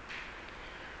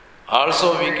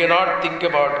 Also, we cannot think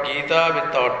about Gita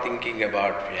without thinking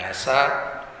about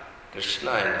Vyasa,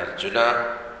 Krishna and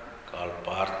Arjuna, called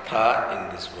Partha in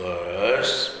this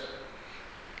verse.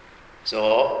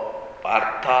 So,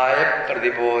 Parthaya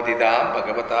Pradibodhidam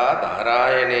Bhagavata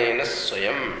Dharayanena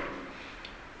Swayam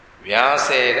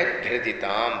Vyasena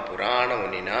Ghriditam Purana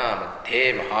Munina Madhye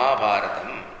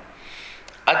Mahabharatam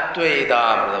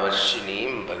Advaidam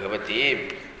Radavashinim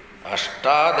Bhagavati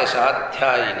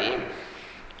Ashtadashadhyayinim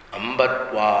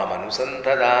Ambatvam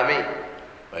Anusandhadami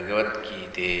Bhagavad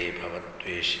Gita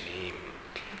Bhavadveshinim.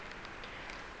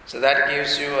 So that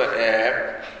gives you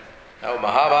now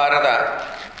Mahabharata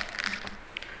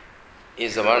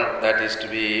is the one that is to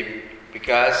be,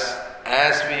 because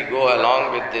as we go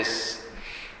along with this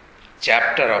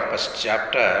chapter of first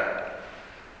chapter,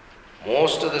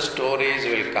 most of the stories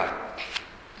will come.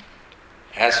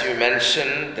 As you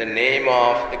mentioned the name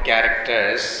of the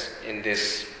characters in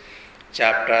this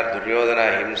chapter,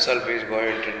 Duryodhana himself is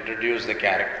going to introduce the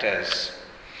characters.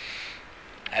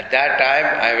 At that time,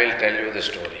 I will tell you the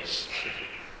stories.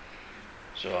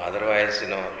 So otherwise,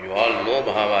 you all know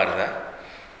Mahabharata,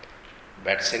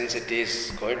 but since it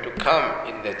is going to come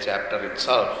in the chapter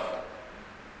itself,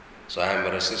 so I am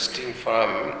resisting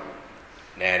from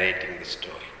narrating the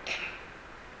story.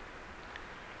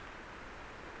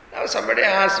 Now somebody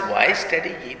asks, why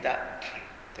study Gita?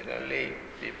 Generally,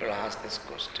 people ask this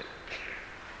question.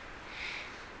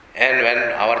 And when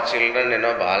our children,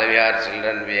 Balavihar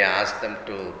children, we ask them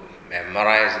to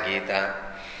memorize Gita.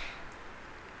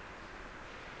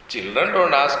 Children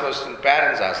don't ask question,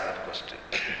 parents ask that question.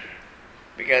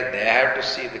 Because they have to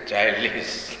see the child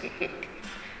is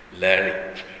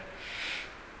learning.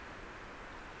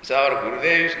 So our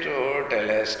Gurudev used to tell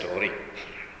a story.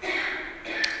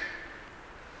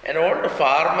 An old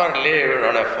farmer lived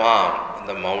on a farm in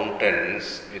the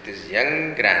mountains with his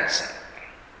young grandson.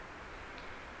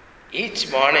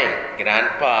 Each morning,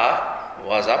 Grandpa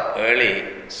was up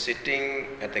early, sitting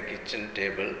at the kitchen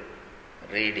table,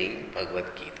 reading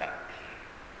Bhagavad Gita.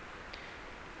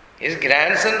 His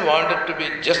grandson wanted to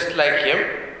be just like him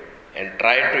and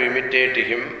tried to imitate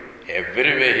him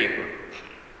every way he could.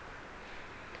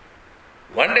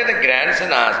 One day the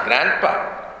grandson asked, Grandpa,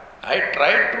 I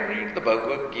tried to read the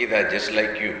Bhagavad Gita just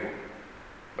like you,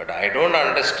 but I don't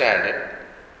understand it,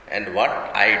 and what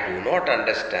I do not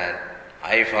understand,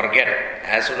 I forget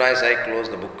as soon as I close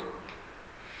the book.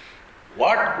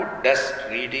 What good does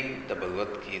reading the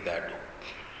Bhagavad Gita do?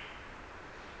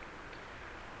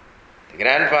 The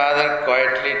grandfather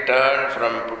quietly turned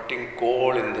from putting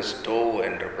coal in the stove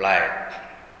and replied,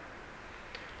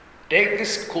 take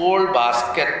this coal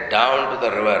basket down to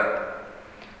the river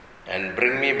and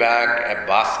bring me back a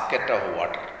basket of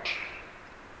water.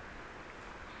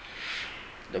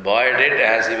 The boy did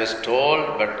as he was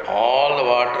told, but all the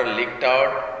water leaked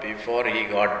out before he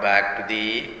got back to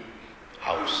the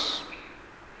house.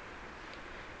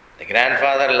 The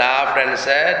grandfather laughed and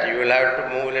said, you will have to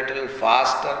move a little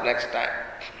faster next time.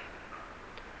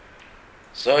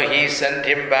 So he sent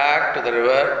him back to the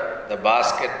river, the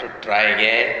basket to try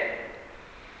again.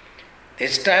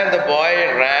 This time the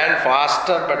boy ran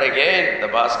faster, but again the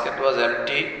basket was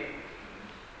empty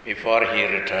before he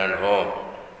returned home.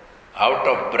 Out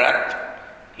of breath,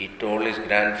 he told his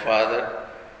grandfather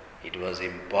it was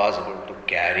impossible to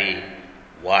carry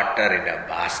water in a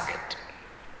basket.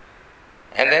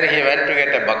 And then he went to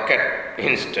get a bucket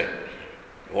instead.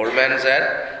 The old man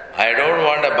said, I don't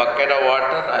want a bucket of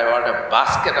water, I want a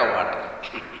basket of water.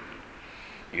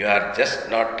 You are just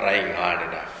not trying hard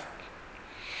enough.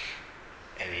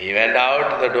 And he went out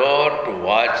to the door to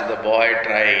watch the boy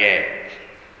try again.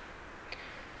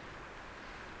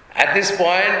 At this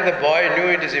point, the boy knew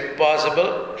it is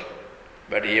impossible,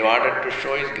 but he wanted to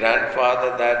show his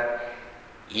grandfather that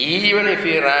even if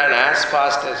he ran as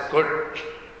fast as could,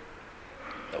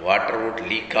 the water would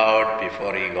leak out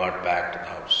before he got back to the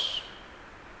house.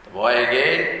 The boy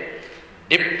again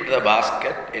dipped the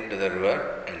basket into the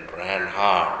river and ran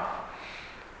hard.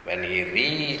 When he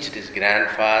reached his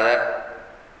grandfather,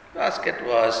 the basket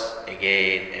was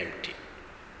again empty.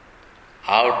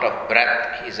 Out of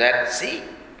breath, he said, see,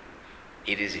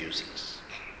 it is useless.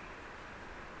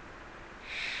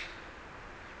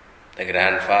 The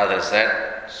grandfather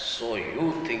said, so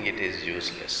you think it is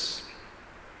useless?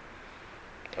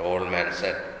 The old man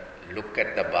said, look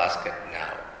at the basket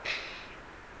now.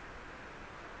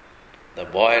 The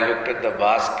boy looked at the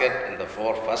basket and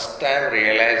for the first time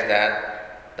realized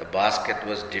that the basket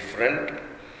was different.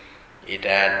 It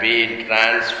had been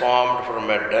transformed from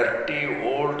a dirty,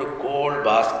 old, cold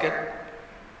basket.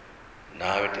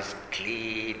 Now it is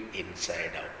clean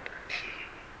inside out.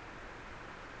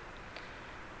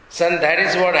 Son, that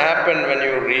is what happened when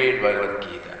you read Bhagavad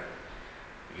Gita.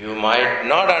 You might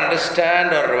not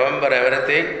understand or remember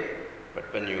everything,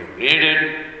 but when you read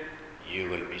it, you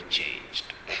will be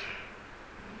changed.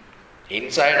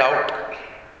 Inside out,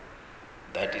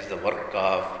 that is the work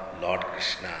of Lord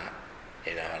Krishna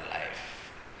in our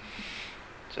life.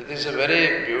 So this is a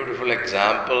very beautiful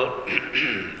example.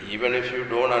 Even if you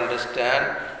don't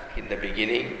understand in the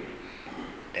beginning,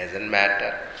 doesn't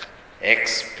matter.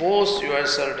 Expose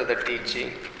yourself to the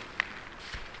teaching.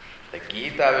 The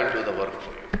Gita will do the work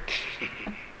for you.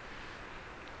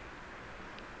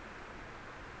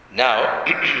 Now,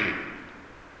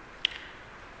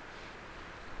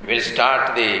 we'll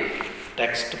start the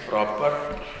text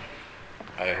proper.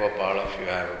 I hope all of you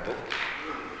have a book.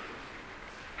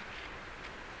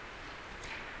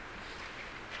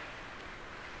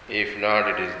 If not,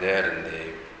 it is there in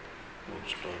the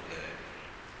bookstore there.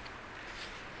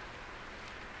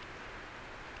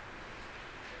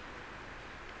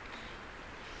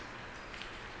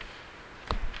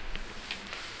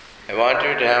 I want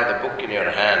you to have the book in your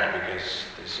hand because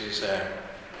this is an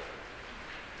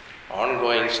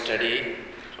ongoing study.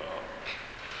 So,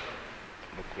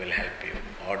 the book will help you,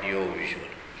 audio, visual.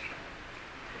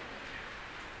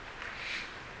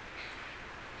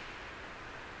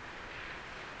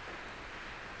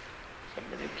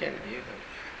 Somebody can give them.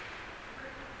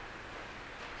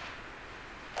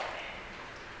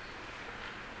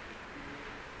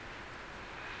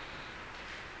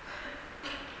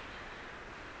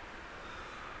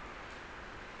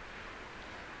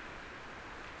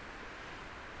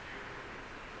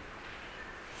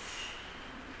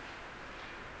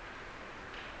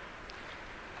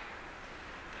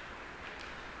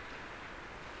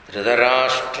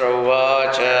 Dhritarashtra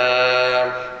uvacha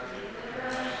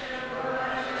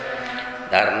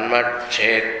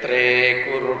Dharmakshetre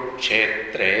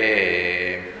Kurukshetre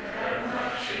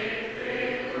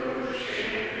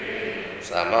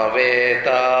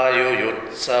Samaveta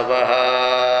Yuyutsavaha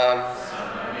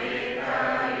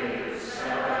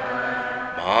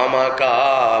Mamaka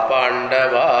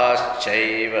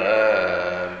Pandavaschaiva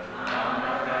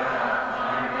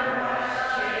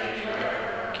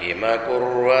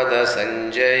Kimakurvada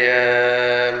Sanjaya.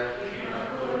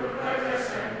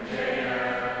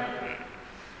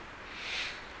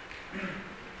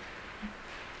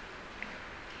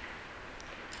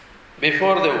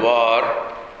 Before the war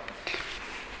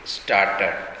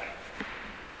started,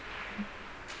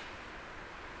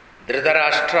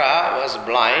 Dhritarashtra was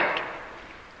blind,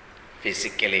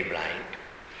 physically blind,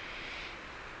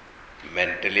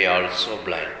 mentally also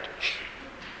blind.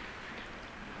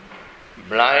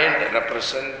 Blind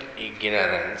represent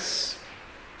ignorance,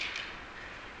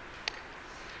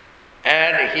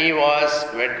 and he was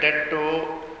wedded to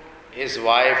his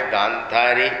wife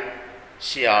Gandhari.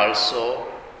 She also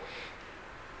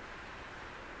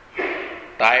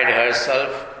tied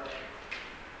herself,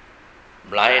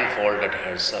 blindfolded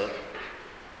herself.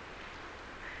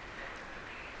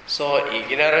 So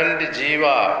ignorant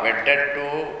jiva wedded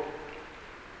to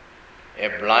a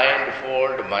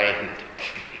blindfold mind.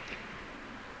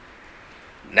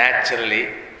 Naturally,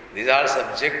 these are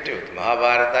subjective.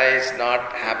 Mahabharata is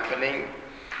not happening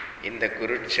in the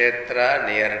Kurukshetra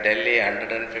near Delhi,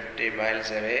 150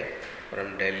 miles away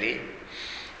from Delhi.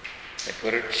 The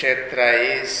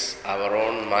Kurukshetra is our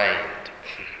own mind.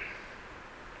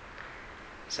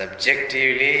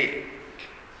 Subjectively,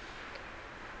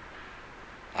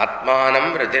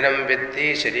 Atmanam Radinam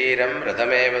Viddhi Shariram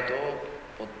Radhamevatu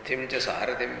Buddhim cha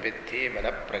Sarathim Viddhi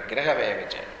Mana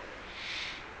Pragrahamevacha.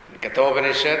 In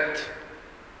Kathopanishad,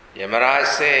 Yamaraj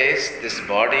says this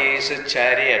body is a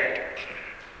chariot.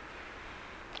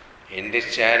 In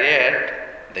this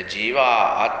chariot, the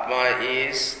Jiva, Atma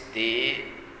is the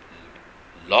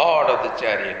Lord of the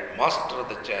chariot, master of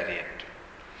the chariot.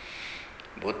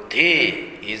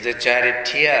 Buddhi is the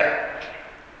charioteer.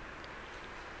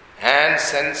 And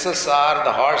senses are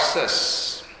the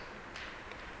horses.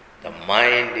 The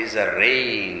mind is the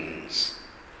reins.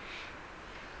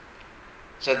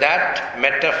 So that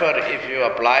metaphor, if you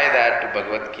apply that to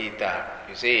Bhagavad Gita,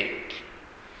 you see,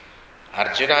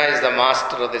 Arjuna is the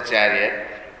master of the chariot,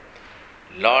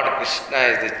 Lord Krishna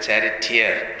is the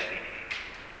charioteer,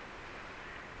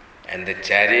 and the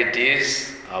chariot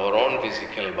is our own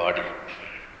physical body.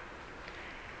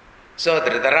 So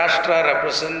Dhritarashtra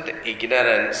represents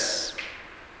ignorance,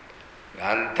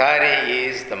 Gandhari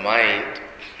is the mind,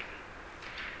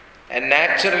 and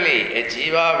naturally a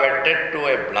jiva wedded to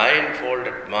a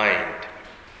blindfolded mind,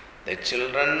 the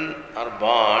children are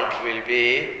born will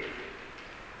be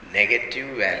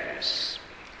negative values.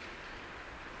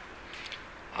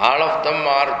 All of them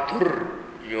are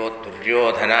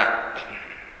Duryodhana,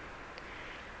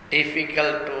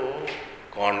 difficult to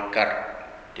conquer.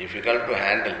 Difficult to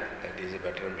handle, that is a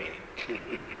better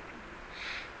meaning.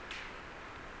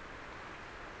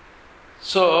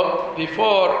 So,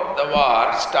 before the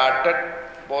war started,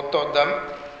 both of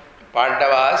them,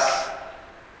 Pandavas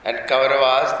and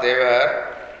Kauravas, they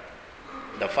were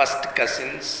the first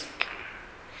cousins.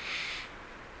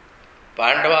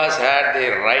 Pandavas had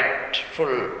the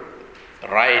rightful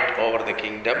right over the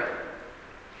kingdom.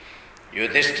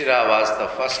 Yudhishthira was the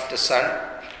first son,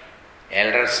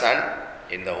 elder son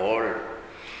in the whole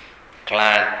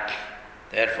clan.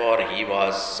 Therefore, he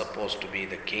was supposed to be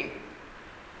the king.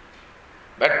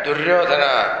 But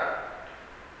Duryodhana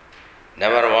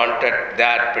never wanted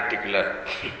that particular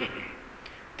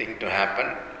thing to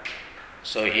happen.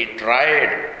 So he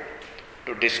tried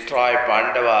to destroy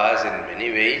Pandavas in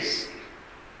many ways.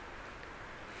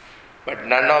 But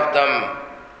none of them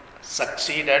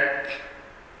succeeded.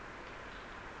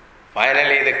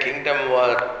 Finally, the kingdom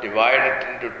was divided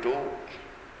into two.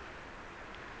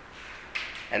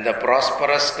 And the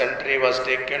prosperous country was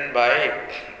taken by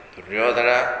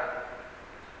Duryodhana.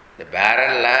 The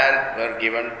barren land were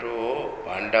given to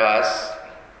Pandavas.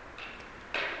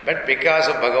 But because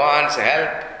of Bhagavan's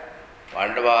help,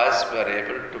 Pandavas were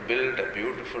able to build a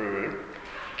beautiful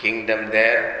kingdom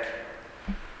there.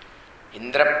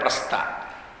 Indraprastha,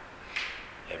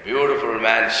 a beautiful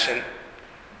mansion,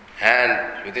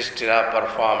 and Yudhishthira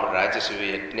performed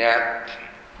Rajasuya Yajna.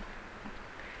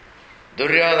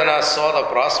 Duryodhana saw the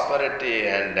prosperity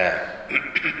and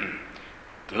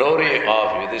glory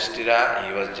of Yudhishthira.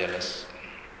 He was jealous.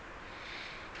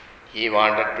 He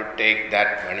wanted to take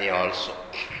that money also.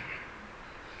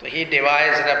 So he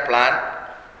devised a plan,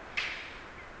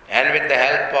 and with the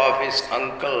help of his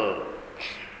uncle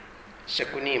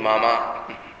Shakuni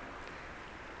Mama,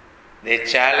 they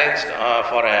challenged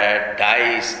for a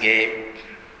dice game.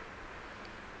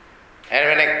 And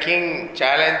when a king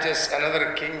challenges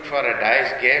another king for a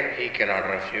dice game, he cannot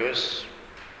refuse.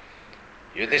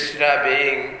 Yudhishthira,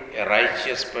 being a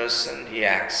righteous person, he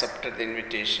accepted the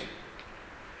invitation,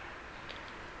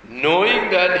 knowing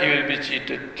that he will be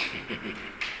cheated.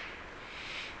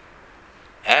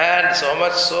 And so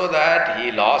much so that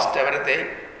he lost everything,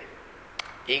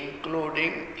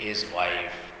 including his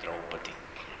wife Draupadi.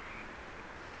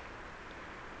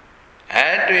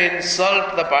 And to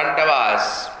insult the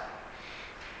Pandavas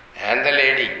and the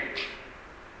lady,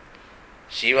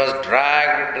 she was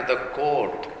dragged into the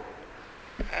court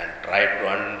and tried to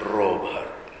unrobe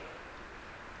her.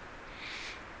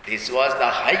 This was the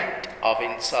height of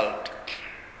insult,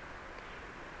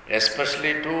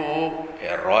 especially to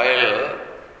a royal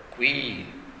queen.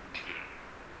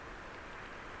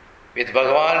 With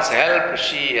Bhagavan's help,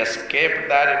 she escaped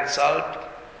that insult.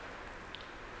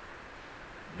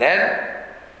 Then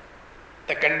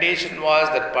the condition was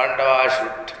that Pandava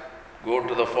should go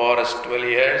to the forest 12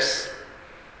 years,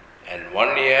 and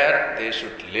 1 year they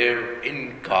should live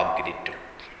incognito.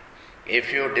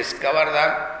 If you discover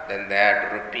them, then they have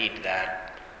to repeat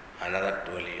that another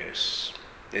 12 years.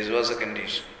 This was a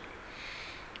condition.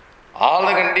 All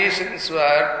the conditions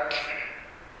were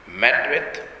met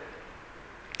with.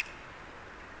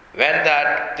 When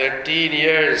that 13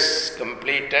 years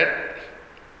completed,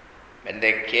 when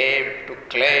they came to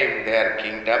claim their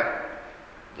kingdom,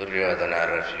 Duryodhana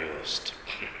refused.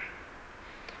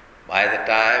 By the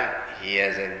time he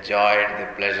has enjoyed the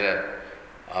pleasure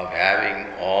of having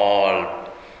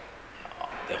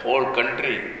the whole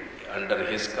country under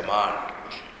his command,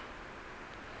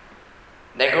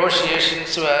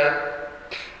 negotiations were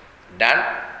done.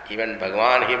 Even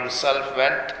Bhagavan himself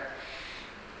went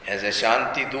as a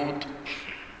Shanti Doot.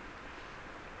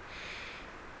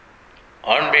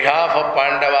 On behalf of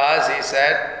Pandavas, he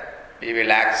said, we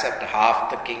will accept half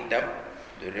the kingdom.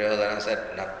 Duryodhana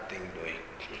said, nothing doing.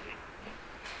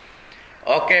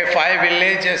 Okay, 5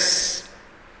 villages.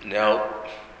 No.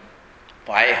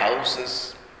 5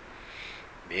 houses.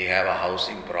 We have a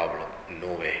housing problem.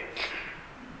 No way.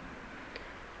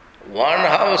 1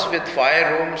 house with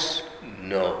 5 rooms.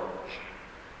 No.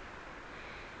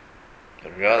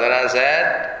 Duryodhana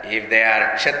said, if they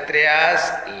are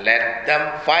Kshatriyas, let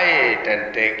them fight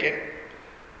and take it.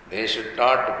 They should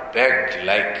not beg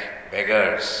like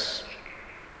beggars.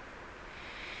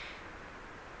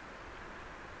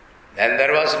 Then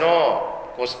there was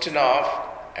no question of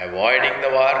avoiding the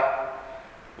war.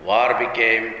 War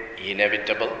became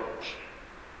inevitable.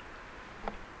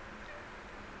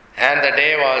 And the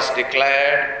day was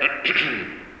declared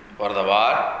for the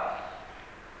war.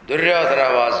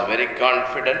 Duryodhana was very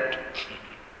confident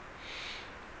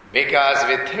because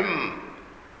with him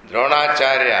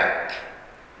Dronacharya,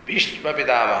 Bhishma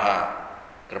Pitamaha,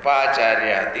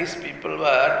 Kripacharya, these people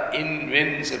were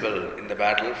invincible in the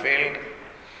battlefield.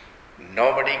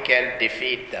 Nobody can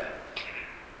defeat them.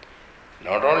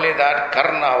 Not only that,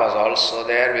 Karna was also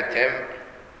there with him.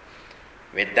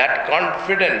 With that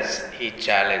confidence, he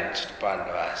challenged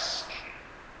Pandavas.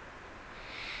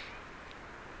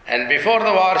 And before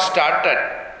the war started,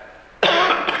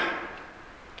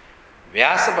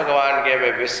 Vyasa Bhagavan gave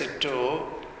a visit to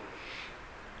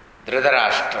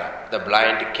Dhritarashtra, the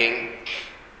blind king.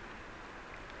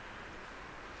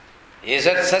 He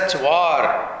said, such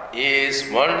war is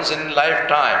once in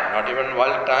lifetime, not even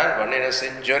one time, one in a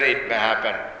century it may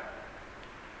happen.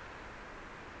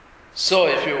 So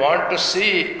if you want to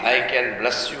see, I can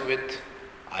bless you with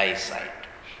eyesight.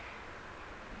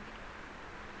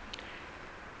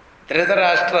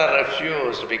 Dhritarashtra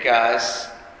refused because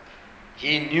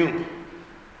he knew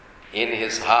in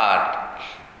his heart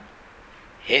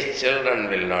his children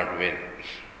will not win.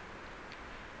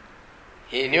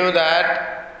 He knew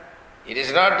that it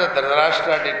is not that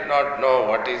Dhritarashtra did not know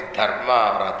what is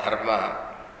dharma or adharma,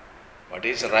 what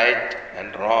is right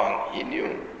and wrong. He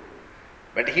knew.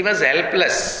 But he was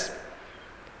helpless.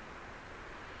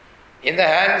 In the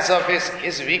hands of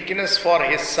his weakness for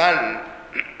his son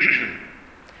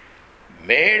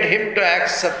made him to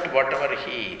accept whatever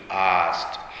he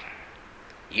asked,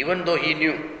 even though he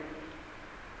knew.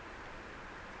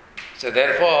 So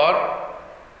therefore,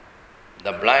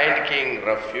 the blind king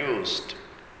refused.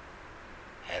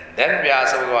 And then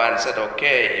Vyasa Bhagavan said,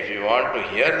 okay, if you want to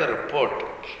hear the report,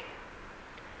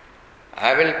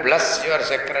 I will bless your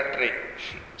secretary,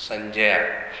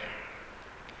 Sanjaya.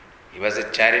 He was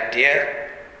a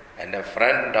charioteer and a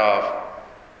friend of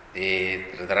the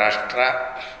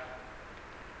Dhritarashtra.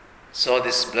 So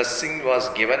this blessing was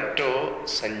given to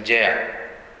Sanjaya.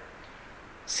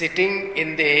 Sitting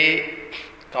in the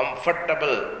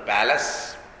comfortable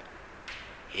palace,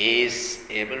 he is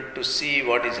able to see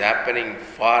what is happening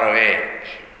far away.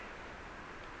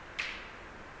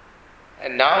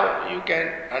 And now you can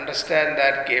understand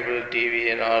that cable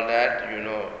TV and all that,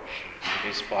 it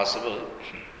is possible.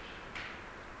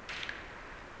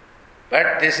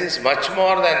 But this is much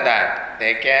more than that.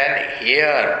 They can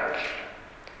hear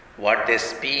what they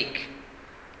speak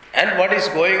and what is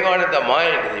going on in the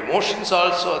mind, the emotions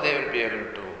also they will be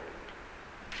able to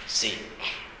see.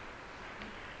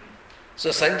 So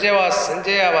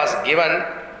Sanjaya was given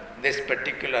this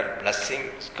particular blessing.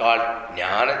 It's called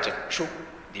Jnana Chakshu,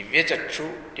 Divya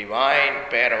Chakshu, divine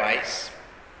pair of eyes.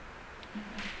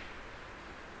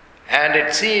 And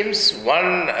it seems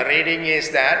one reading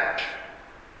is that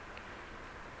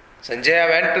Sanjaya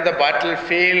went to the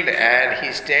battlefield and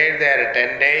he stayed there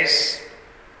 10 days.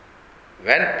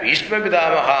 When Bhishma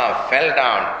Pitamaha fell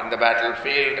down in the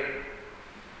battlefield,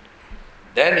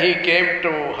 then he came to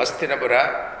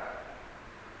Hastinapura,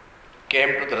 came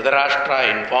to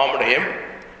Dhritarashtra, informed him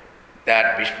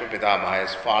that Bhishma Pitamaha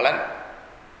has fallen.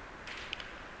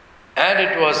 And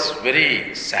it was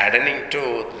very saddening to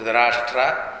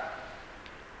Dhritarashtra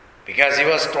because he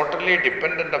was totally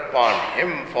dependent upon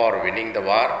him for winning the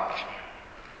war.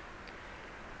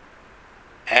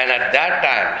 And at that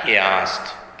time he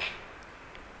asked,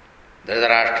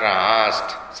 Dhritarashtra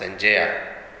asked Sanjaya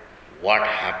what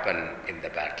happened in the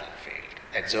battlefield.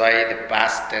 That's why the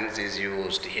past tense is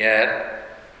used here.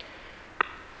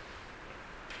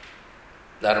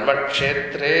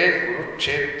 Dharmakshetre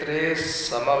Kurukshetre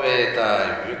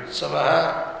Samaveta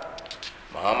Yutsava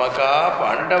Mamaka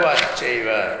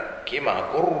Pandavachaiva Kim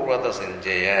Akurvata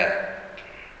Sanjaya.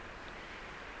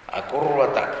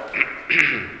 Akurvata.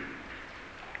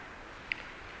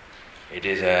 It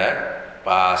is a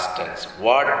past tense.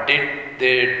 What did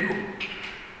they do?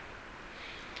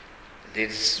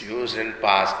 It's used in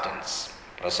past tense.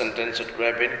 Present tense it would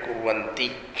have been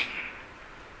kurvanti.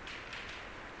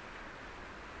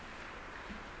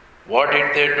 What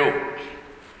did they do?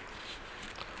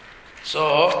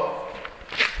 So,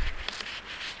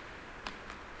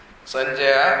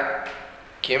 Sanjaya,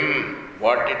 Kim,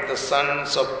 what did the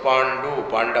sons of Pandu,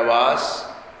 Pandavas,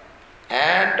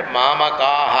 and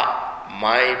Mamakaha,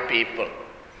 my people?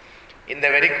 In the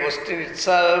very question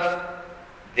itself,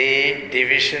 the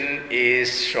division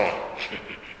is shown.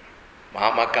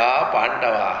 Mamaka,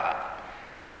 Pandavaha.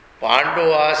 Pandu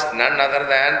was none other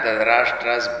than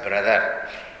Dhritarashtra's brother.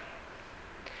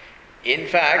 In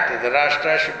fact,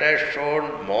 Dhritarashtra should have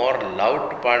shown more love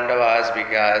to Pandavas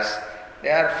because they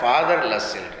are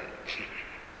fatherless children.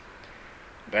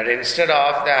 But instead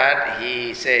of that,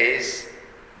 he says,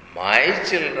 my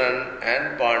children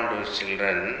and Pandu's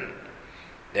children.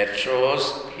 That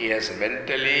shows he has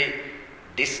mentally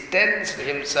distanced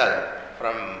himself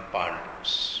from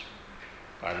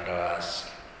Pandavas.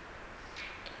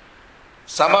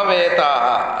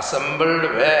 Samaveta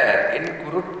assembled where? In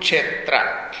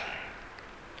Kurukshetra,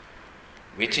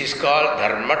 which is called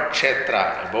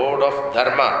Dharmakshetra, abode of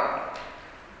Dharma.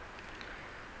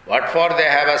 What for they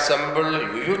have assembled?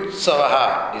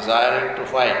 Yuyutsavaha, desiring to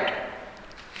fight.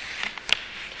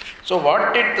 So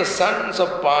what did the sons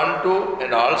of Pandu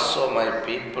and also my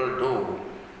people do?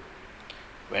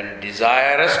 When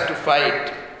desirous to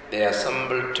fight, they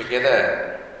assembled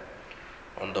together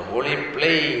on the holy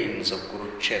plains of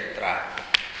Kurukshetra.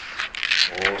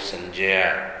 O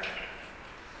Sanjaya.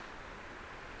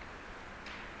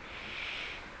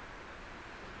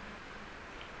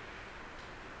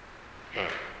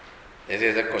 This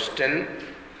is the question.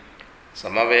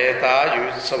 Samaveta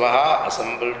Yutsavaha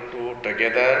assembled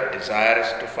together,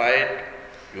 desirous to fight,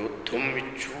 Yuddhum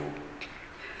Vichu.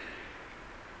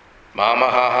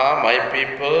 Mamahaha, my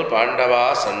people,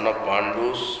 Pandava, son of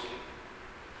Pandus.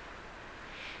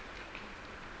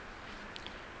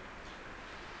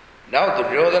 Now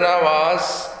Duryodhana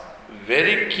was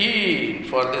very keen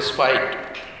for this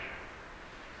fight.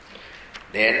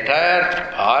 The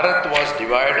entire Bharat was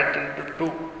divided into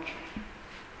two.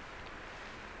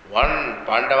 One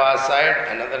Pandava side,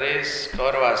 another is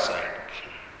Kaurava side.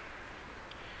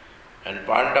 And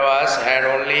Pandavas had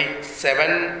only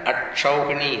 7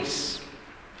 Akshauhinis.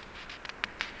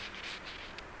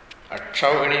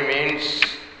 Akshauhini means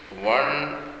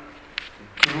one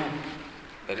group.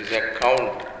 There is a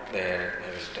count there, I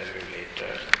will tell you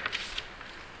later.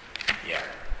 Yeah.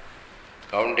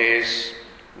 Count is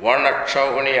one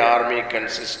Akshauhini army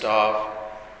consists of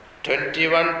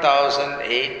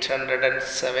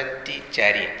 21,870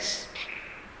 chariots.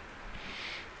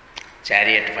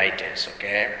 Chariot fighters,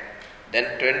 okay?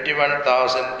 Then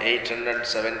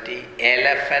 21,870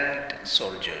 elephant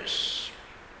soldiers.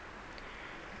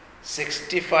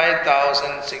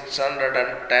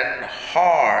 65,610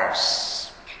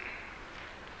 horse.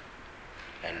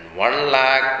 And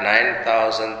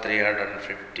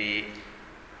 1,09,350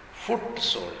 foot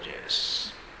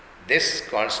soldiers. This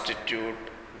constitute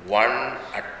one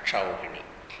Akshauhini.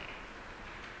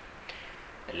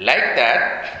 Like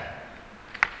that,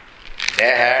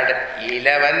 they had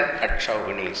 11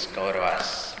 Akshauhinis,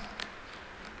 Kauravas.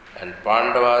 And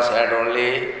Pandavas had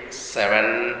only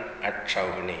 7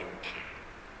 Akshauhini.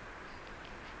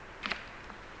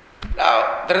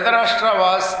 Now, Dhritarashtra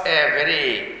was a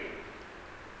very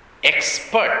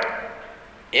expert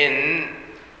in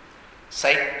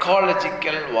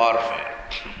psychological warfare.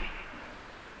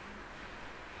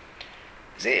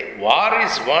 See, war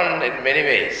is won in many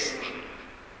ways.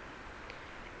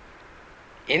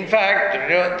 In fact,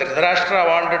 Dhritarashtra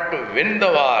wanted to win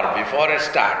the war before it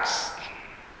starts.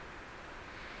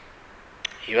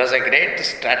 He was a great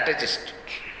strategist.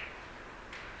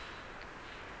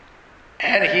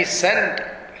 And he sent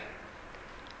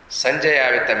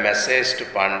Sanjaya with a message to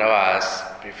Pandavas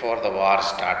before the war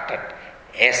started,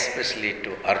 especially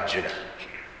to Arjuna.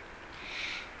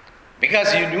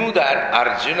 Because he knew that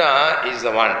Arjuna is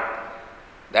the one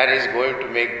that is going to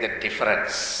make the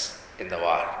difference in the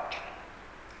war.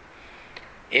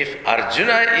 If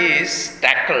Arjuna is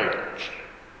tackled,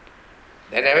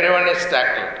 then everyone is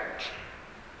tackled.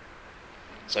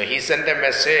 So he sent a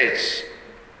message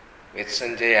with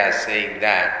Sanjaya saying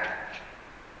that,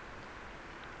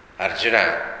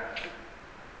 Arjuna,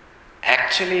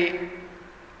 actually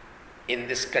in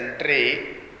this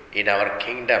country, in our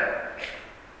kingdom,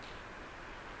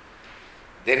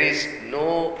 there is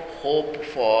no hope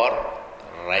for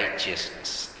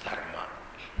righteousness, dharma.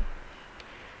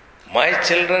 My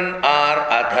children are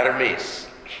adharmis,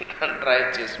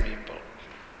 unrighteous people.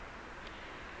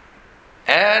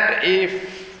 And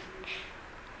if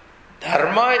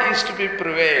dharma is to be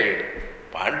prevailed,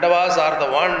 Pandavas are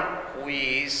the one who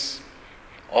is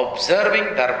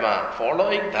observing dharma,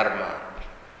 following dharma.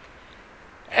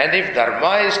 And if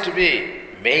dharma is to be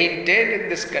maintained in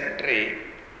this country,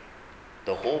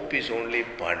 the hope is only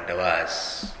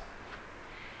Pandavas.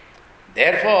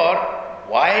 Therefore,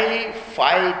 why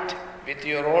fight with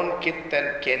your own kith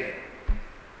and kin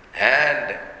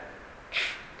and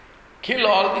kill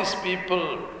all these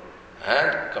people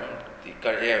and come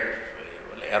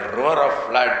a river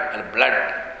of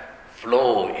blood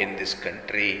flow in this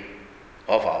country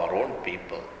of our own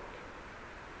people?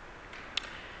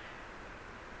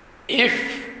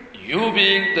 If you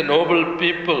being the noble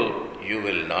people, you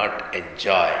will not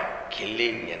enjoy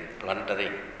killing and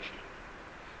plundering.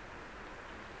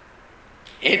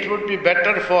 It would be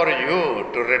better for you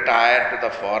to retire to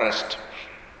the forest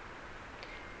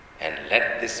and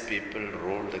let these people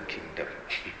rule the kingdom.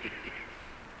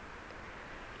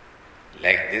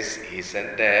 Like this, he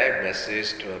sent a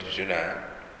message to Arjuna.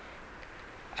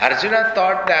 Arjuna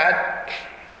thought that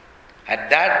at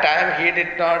that time he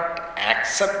did not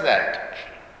accept that.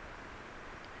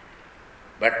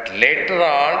 But later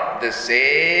on, the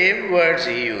same words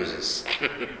he uses.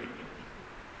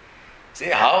 See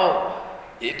how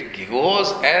it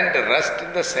goes and rests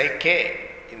in the psyche,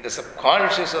 in the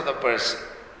subconscious of the person.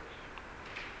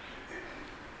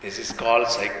 This is called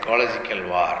psychological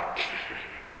war.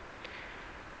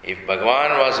 If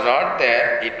Bhagavan was not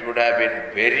there, it would have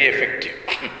been very effective.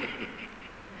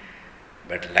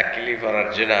 But luckily for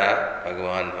Arjuna,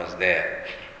 Bhagavan was there.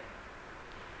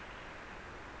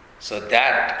 So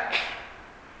that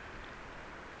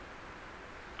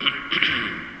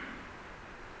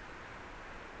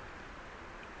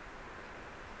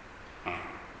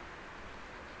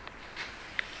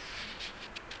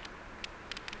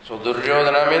so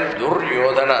Duryodhana means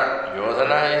Duryodhana.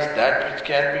 Yodhana is that which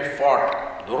can be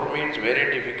fought. Dur means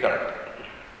very difficult.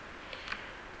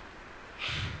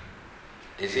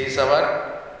 This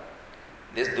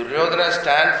Duryodhana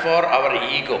stands for our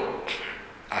ego,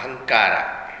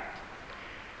 ahankara,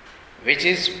 which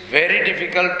is very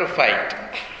difficult to fight,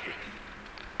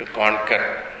 to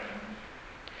conquer.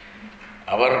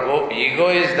 Our ego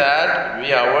is that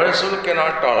we ourselves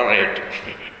cannot tolerate.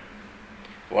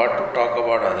 What to talk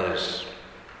about others?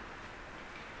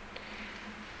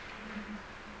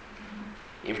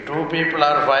 If two people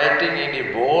are fighting and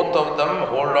if both of them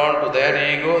hold on to their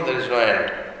ego, there is no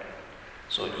end.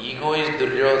 So ego is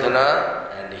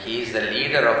Duryodhana and he is the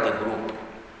leader of the group.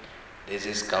 This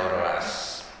is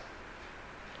Kauravas.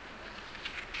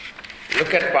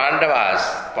 Look at Pandavas.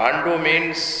 Pandu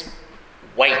means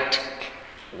white.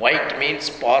 White means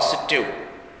positive.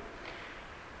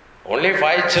 Only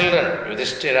 5 children,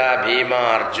 Yudhishthira, Bhima,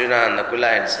 Arjuna,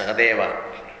 Nakula and Sahadeva.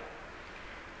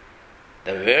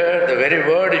 The very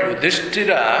word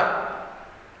Yudhishthira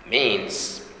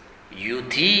means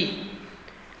Yudhi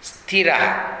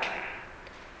Sthira,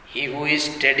 he who is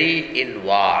steady in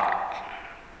war.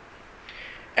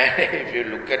 And if you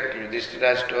look at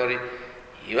Yudhishthira's story,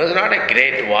 he was not a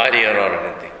great warrior or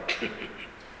anything.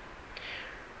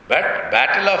 But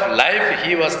battle of life,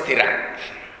 he was Sthira.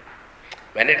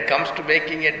 When it comes to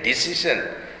making a decision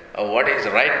of what is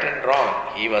right and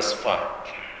wrong, he was firm.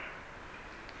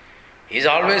 He is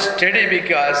always steady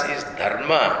because he is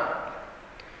Dharma,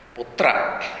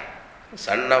 Putra,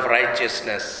 son of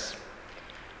righteousness.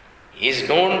 He is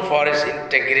known for his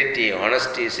integrity,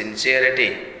 honesty,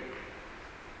 sincerity.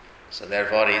 So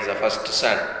therefore he is the first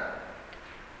son.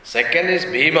 Second is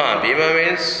Bhima. Bhima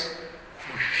means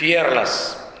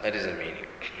fearless. That is the meaning.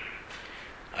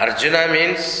 Arjuna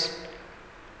means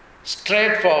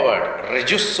straightforward.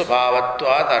 Rajusvabhatvad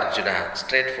Arjuna,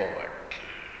 straightforward.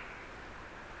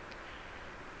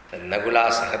 Then Nakula,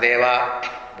 Sahadeva,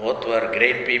 both were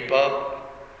great people.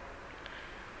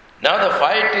 Now the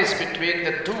fight is between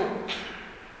the two,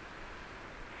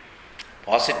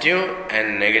 positive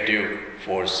and negative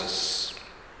forces.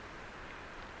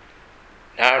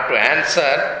 Now to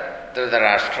answer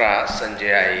Dhritarashtra,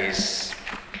 Sanjaya is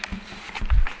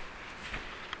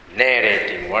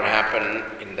narrating what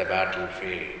happened in the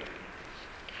battlefield.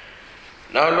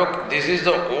 Now look, this is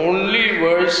the only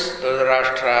verse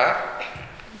Dhritarashtra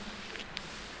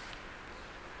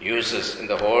uses in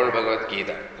the whole Bhagavad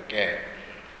Gita. Okay.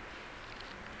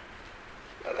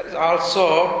 Now, there is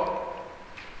also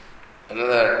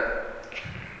another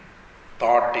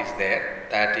thought is there,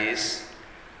 that is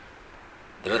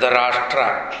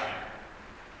Dhritarashtra.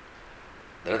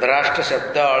 Dhritarashtra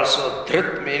Shabda also,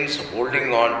 Dhrit means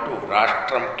holding on to,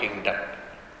 Rashtram kingdom.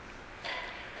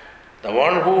 The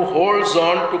one who holds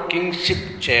on to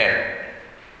kingship chair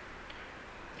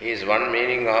is one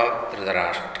meaning of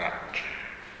Dhritarashtra.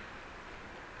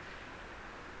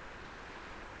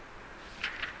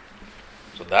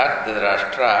 So that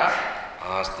Dhritarashtra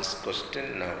asked this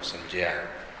question, now Sanjaya.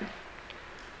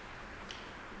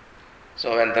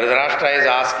 So when Dhritarashtra is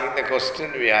asking the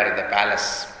question, we are in the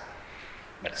palace.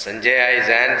 But Sanjaya is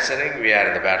answering, we are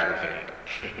in the battlefield.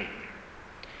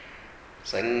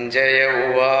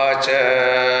 Sanjaya uvacha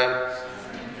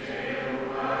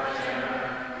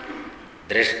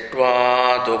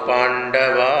Drishtva tu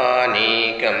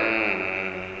Pandavanikam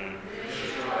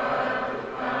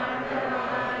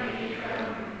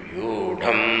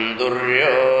Yudham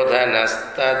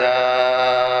Duryodhanastada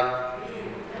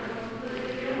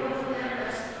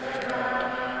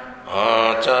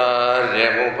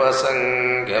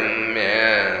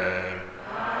Acharyamupasanghamya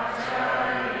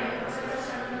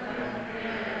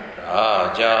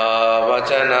Raja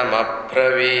Vachanam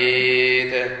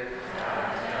Apraveed.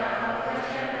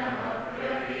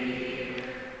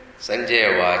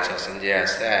 Sanjaya Vacha, Sanjaya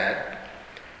said,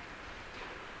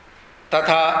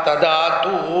 Tatha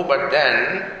Tadatu, but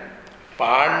then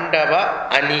Pandava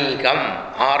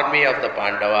Anikam, army of the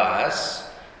Pandavas,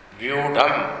 viewed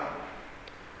him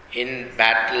in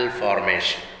battle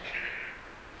formation.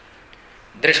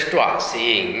 Drishtva,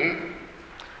 seeing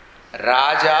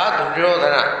Raja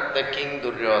Duryodhana, the king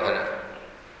Duryodhana.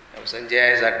 Now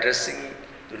Sanjaya is addressing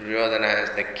Duryodhana as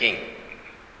the king.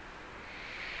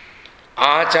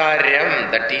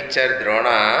 Acharyam, the teacher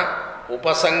Drona,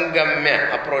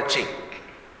 Upasangamya, approaching.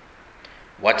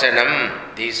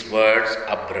 Vachanam, these words,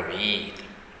 Abraveed.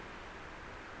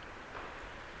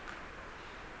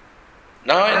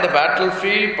 Now in the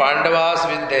battlefield, Pandavas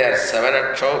with their 7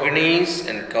 Akshohinis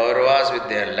and Kauravas with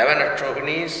their 11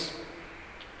 Akshohinis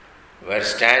were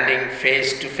standing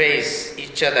face to face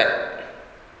each other.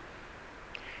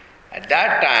 At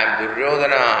that time,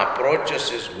 Duryodhana approaches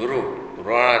his guru,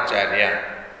 Dronacharya,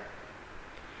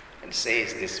 and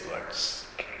says these words.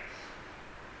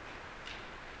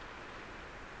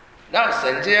 Now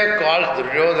Sanjaya calls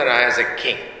Duryodhana as a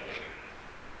king.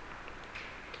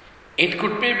 It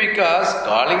could be because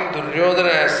calling Duryodhana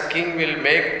as king will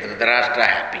make Dhritarashtra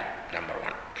happy, number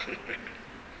one.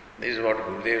 This is what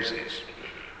Gurudev says.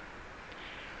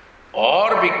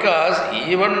 Or because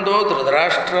even though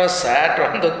Dhritarashtra sat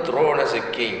on the throne as a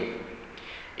king,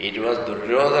 it was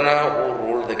Duryodhana who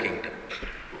ruled the kingdom.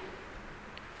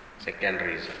 Second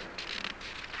reason.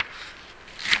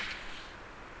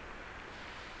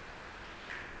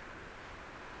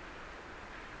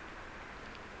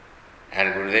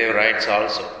 And Gurudev writes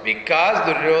also, because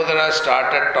Duryodhana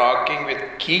started talking with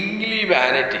kingly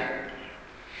vanity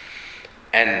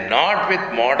and not with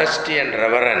modesty and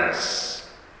reverence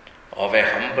of a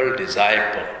humble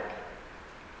disciple,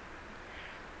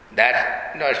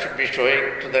 that I should be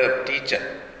showing to the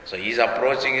teacher. So he is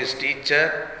approaching his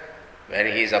teacher. When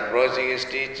he is approaching his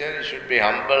teacher, he should be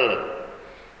humble.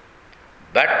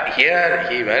 But here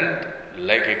he went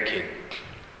like a king,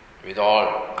 with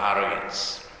all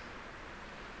arrogance.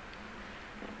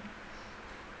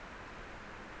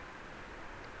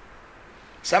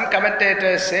 Some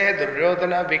commentators say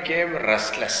Duryodhana became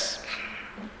restless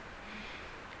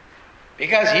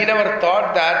because he never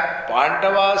thought that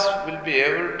Pandavas will be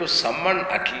able to summon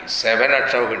at least 7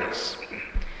 Akshohinis.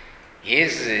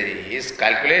 His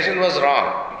calculation was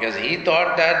wrong because he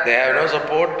thought that they have no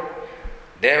support.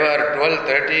 They were 12,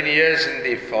 13 years in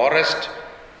the forest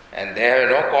and they have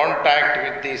no contact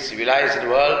with the civilized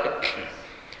world.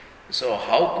 So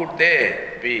how could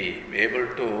they be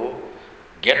able to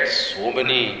get so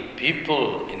many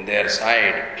people in their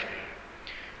side?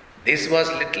 This was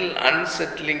little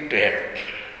unsettling to him.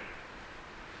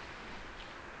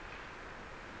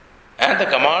 And the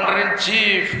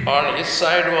commander-in-chief on his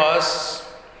side was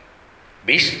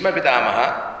Bhishma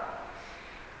Pitamaha.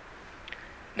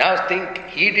 Now think,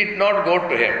 he did not go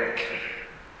to him.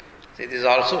 See, this is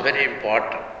also very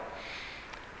important.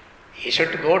 He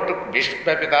should go to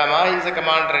Bhishma Pitamaha, he is the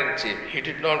commander-in-chief. He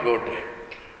did not go to him.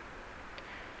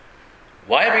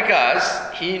 Why?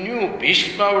 Because he knew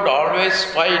Bhishma would always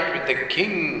fight with the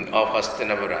king of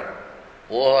Hastinapura,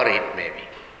 whoever it may be.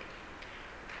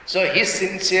 So his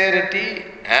sincerity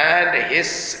and his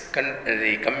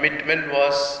the commitment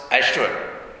was assured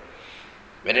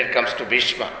when it comes to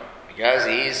Bhishma, because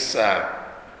he is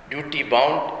duty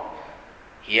bound.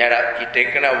 He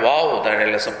taken a vow that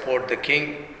he will support the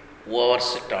king, whoever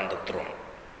sit on the throne.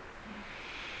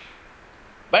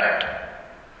 But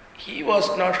he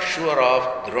was not sure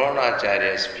of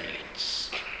Dronacharya's feelings.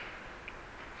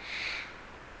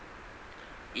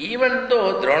 Even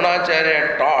though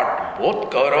Dronacharya taught both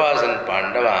Kauravas and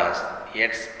Pandavas, he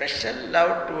had special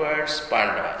love towards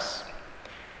Pandavas,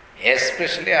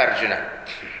 especially Arjuna.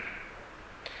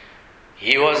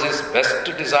 He was his best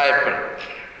disciple.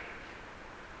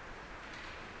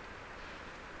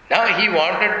 Now he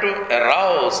wanted to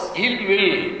arouse ill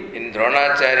will in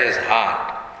Dronacharya's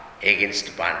heart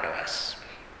against Pandavas.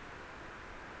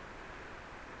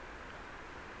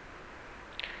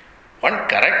 One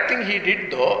correct thing he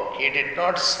did though, he did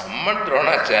not summon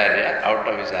Dronacharya out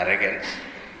of his arrogance,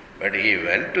 but he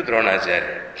went to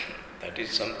Dronacharya. That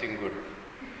is something good.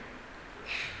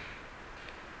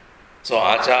 So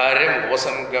Acharyam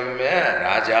Upasamgamya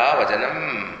Raja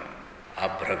Vajanam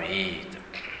Abravit.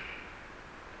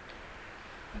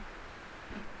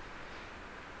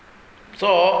 So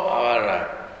our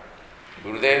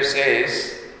Gurudev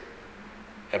says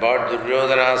about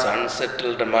Duryodhana's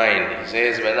unsettled mind. He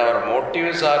says, when our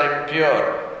motives are impure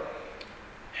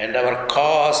and our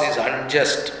cause is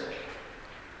unjust,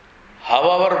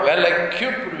 however well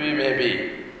equipped we may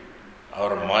be,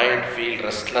 our mind feels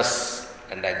restless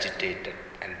and agitated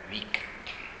and weak.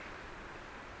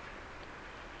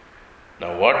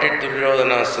 Now what did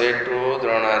Duryodhana say to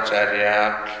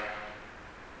Dronacharya?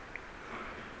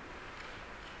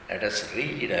 Let us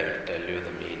read, I will tell you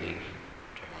the meaning.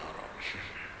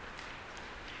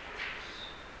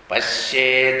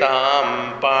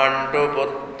 Pashyetam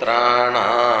Panduputranam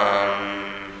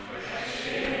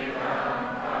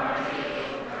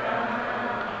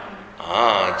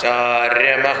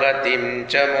Acharya Mahatim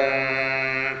Chamum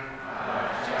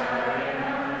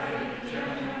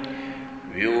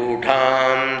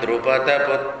Vyudham Drupada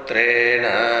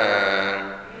Putrena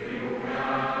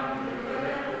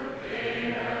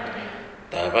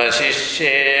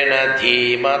Tavashishyena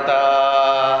Dhimata.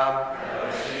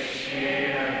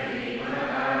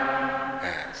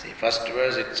 First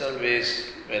verse itself is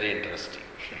very interesting.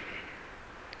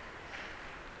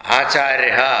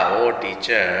 Acharya, O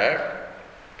teacher,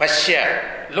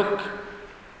 Pashya, look,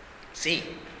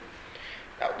 see.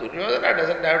 Now Duryodhana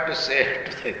doesn't have to say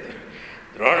to the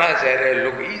Dronacharya,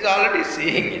 look, he is already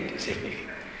seeing it, you see.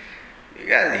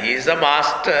 Because he is the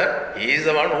master, he is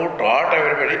the one who taught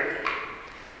everybody.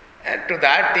 And to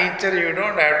that teacher you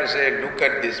don't have to say, look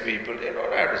at these people, you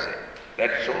don't have to say.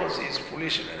 That shows his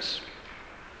foolishness.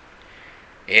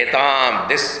 Etam,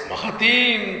 this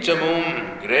Mahatim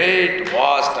Chamum, great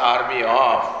vast army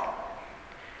of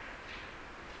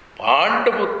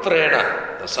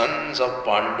Panduputrena, the sons of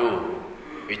Pandu,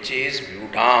 which is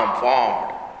Vyudham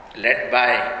formed, led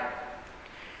by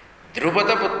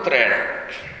Drupada Putrena,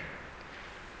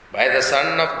 by the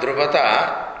son of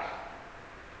Drupada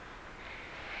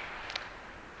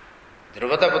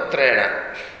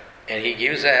Putrena, and he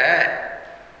gives a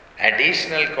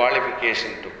additional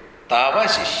qualification to Tava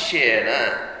Shishyena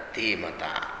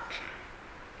Dhimata.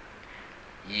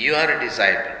 You are a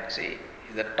disciple. See,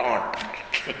 the taunt.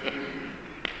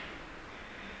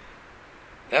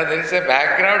 Now there is a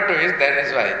background to it, that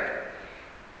is why.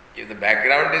 If the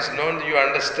background is known, you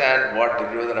understand what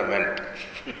Duryodhana meant.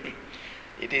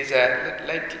 It is a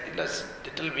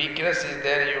little weakness is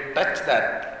there, you touch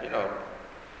that,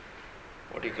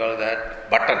 what do you call that?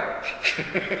 Button.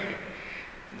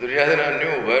 Duryodhana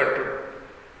knew where to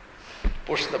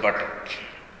push the button.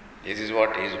 This is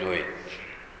what he is doing.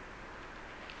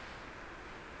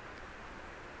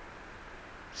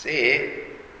 See,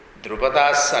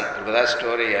 Drupada's son, Drupada's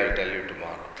story I will tell you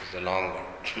tomorrow. It's a long one.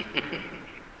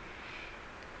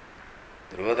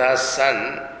 Drupada's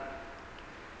son,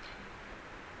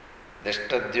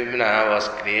 Drishtadyumna, was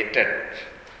created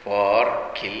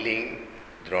for killing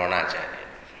Dronacharya.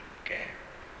 Okay?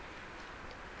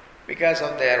 Because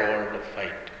of their old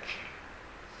fight.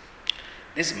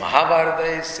 This Mahabharata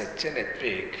is such an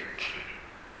epic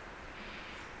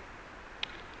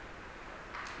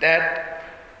that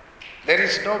there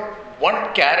is no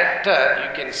one character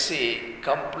you can see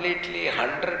completely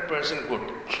 100%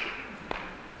 good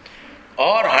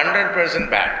or 100%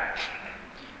 bad.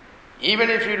 Even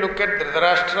if you look at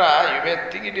Dhritarashtra, you may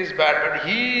think it is bad, but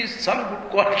some good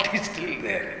quality is still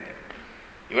there in him.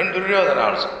 Even Duryodhana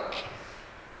also.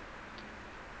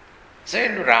 So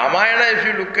in Ramayana, if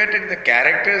you look at it, the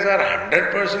characters are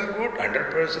 100% good,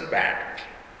 100% bad.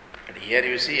 But here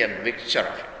you see a mixture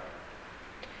of it.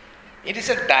 It is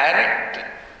a direct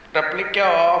replica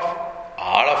of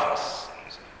all of us.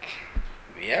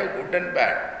 We have good and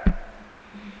bad.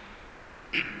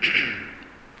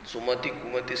 Sumati,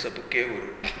 Kumati, Sabke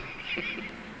Guru.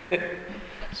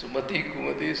 Sumati,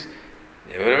 Kumati,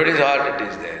 everybody's heart it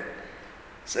is there.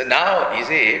 So now, you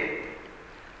see,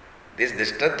 this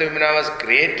Dhishtadyumna was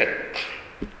created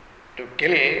to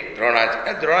kill Dronacharya.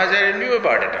 And Dronacharya knew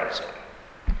about it also.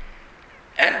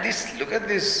 And this, look at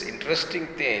this interesting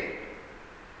thing.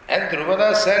 And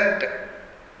Drupada sent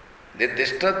the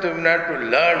Dhishtadyumna to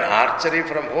learn archery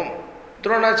from whom?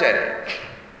 Dronacharya.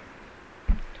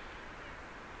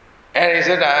 And he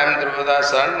said, I am Drupada's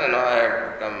son and I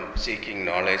have come seeking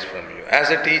knowledge from you. As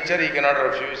a teacher, he cannot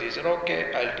refuse. He said,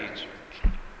 okay, I'll teach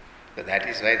you. So that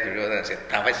is why Duryodhana said,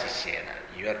 Tava Sishyena,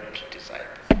 your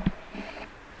disciple.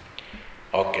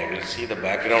 Okay, we'll see the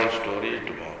background story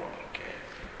tomorrow. Okay,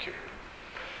 thank you.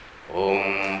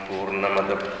 Om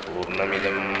Purnamada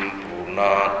Purnamidam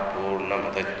Purnat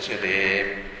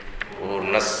Purnamadachyate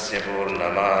Purnasya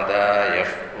Purnamadaya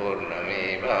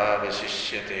Purnameva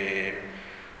Vasishyate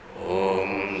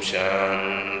Om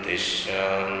Shanti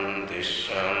Shanti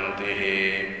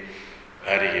Shanti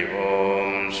Hari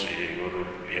Om Shri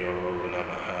Gurubhyo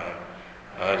Namaha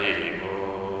Hari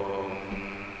Om.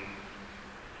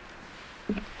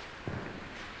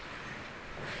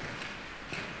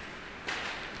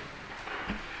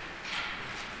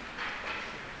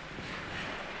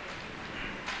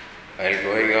 While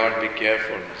going out, be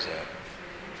careful, sir.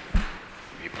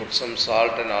 We put some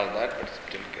salt and all that, but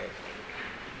still careful.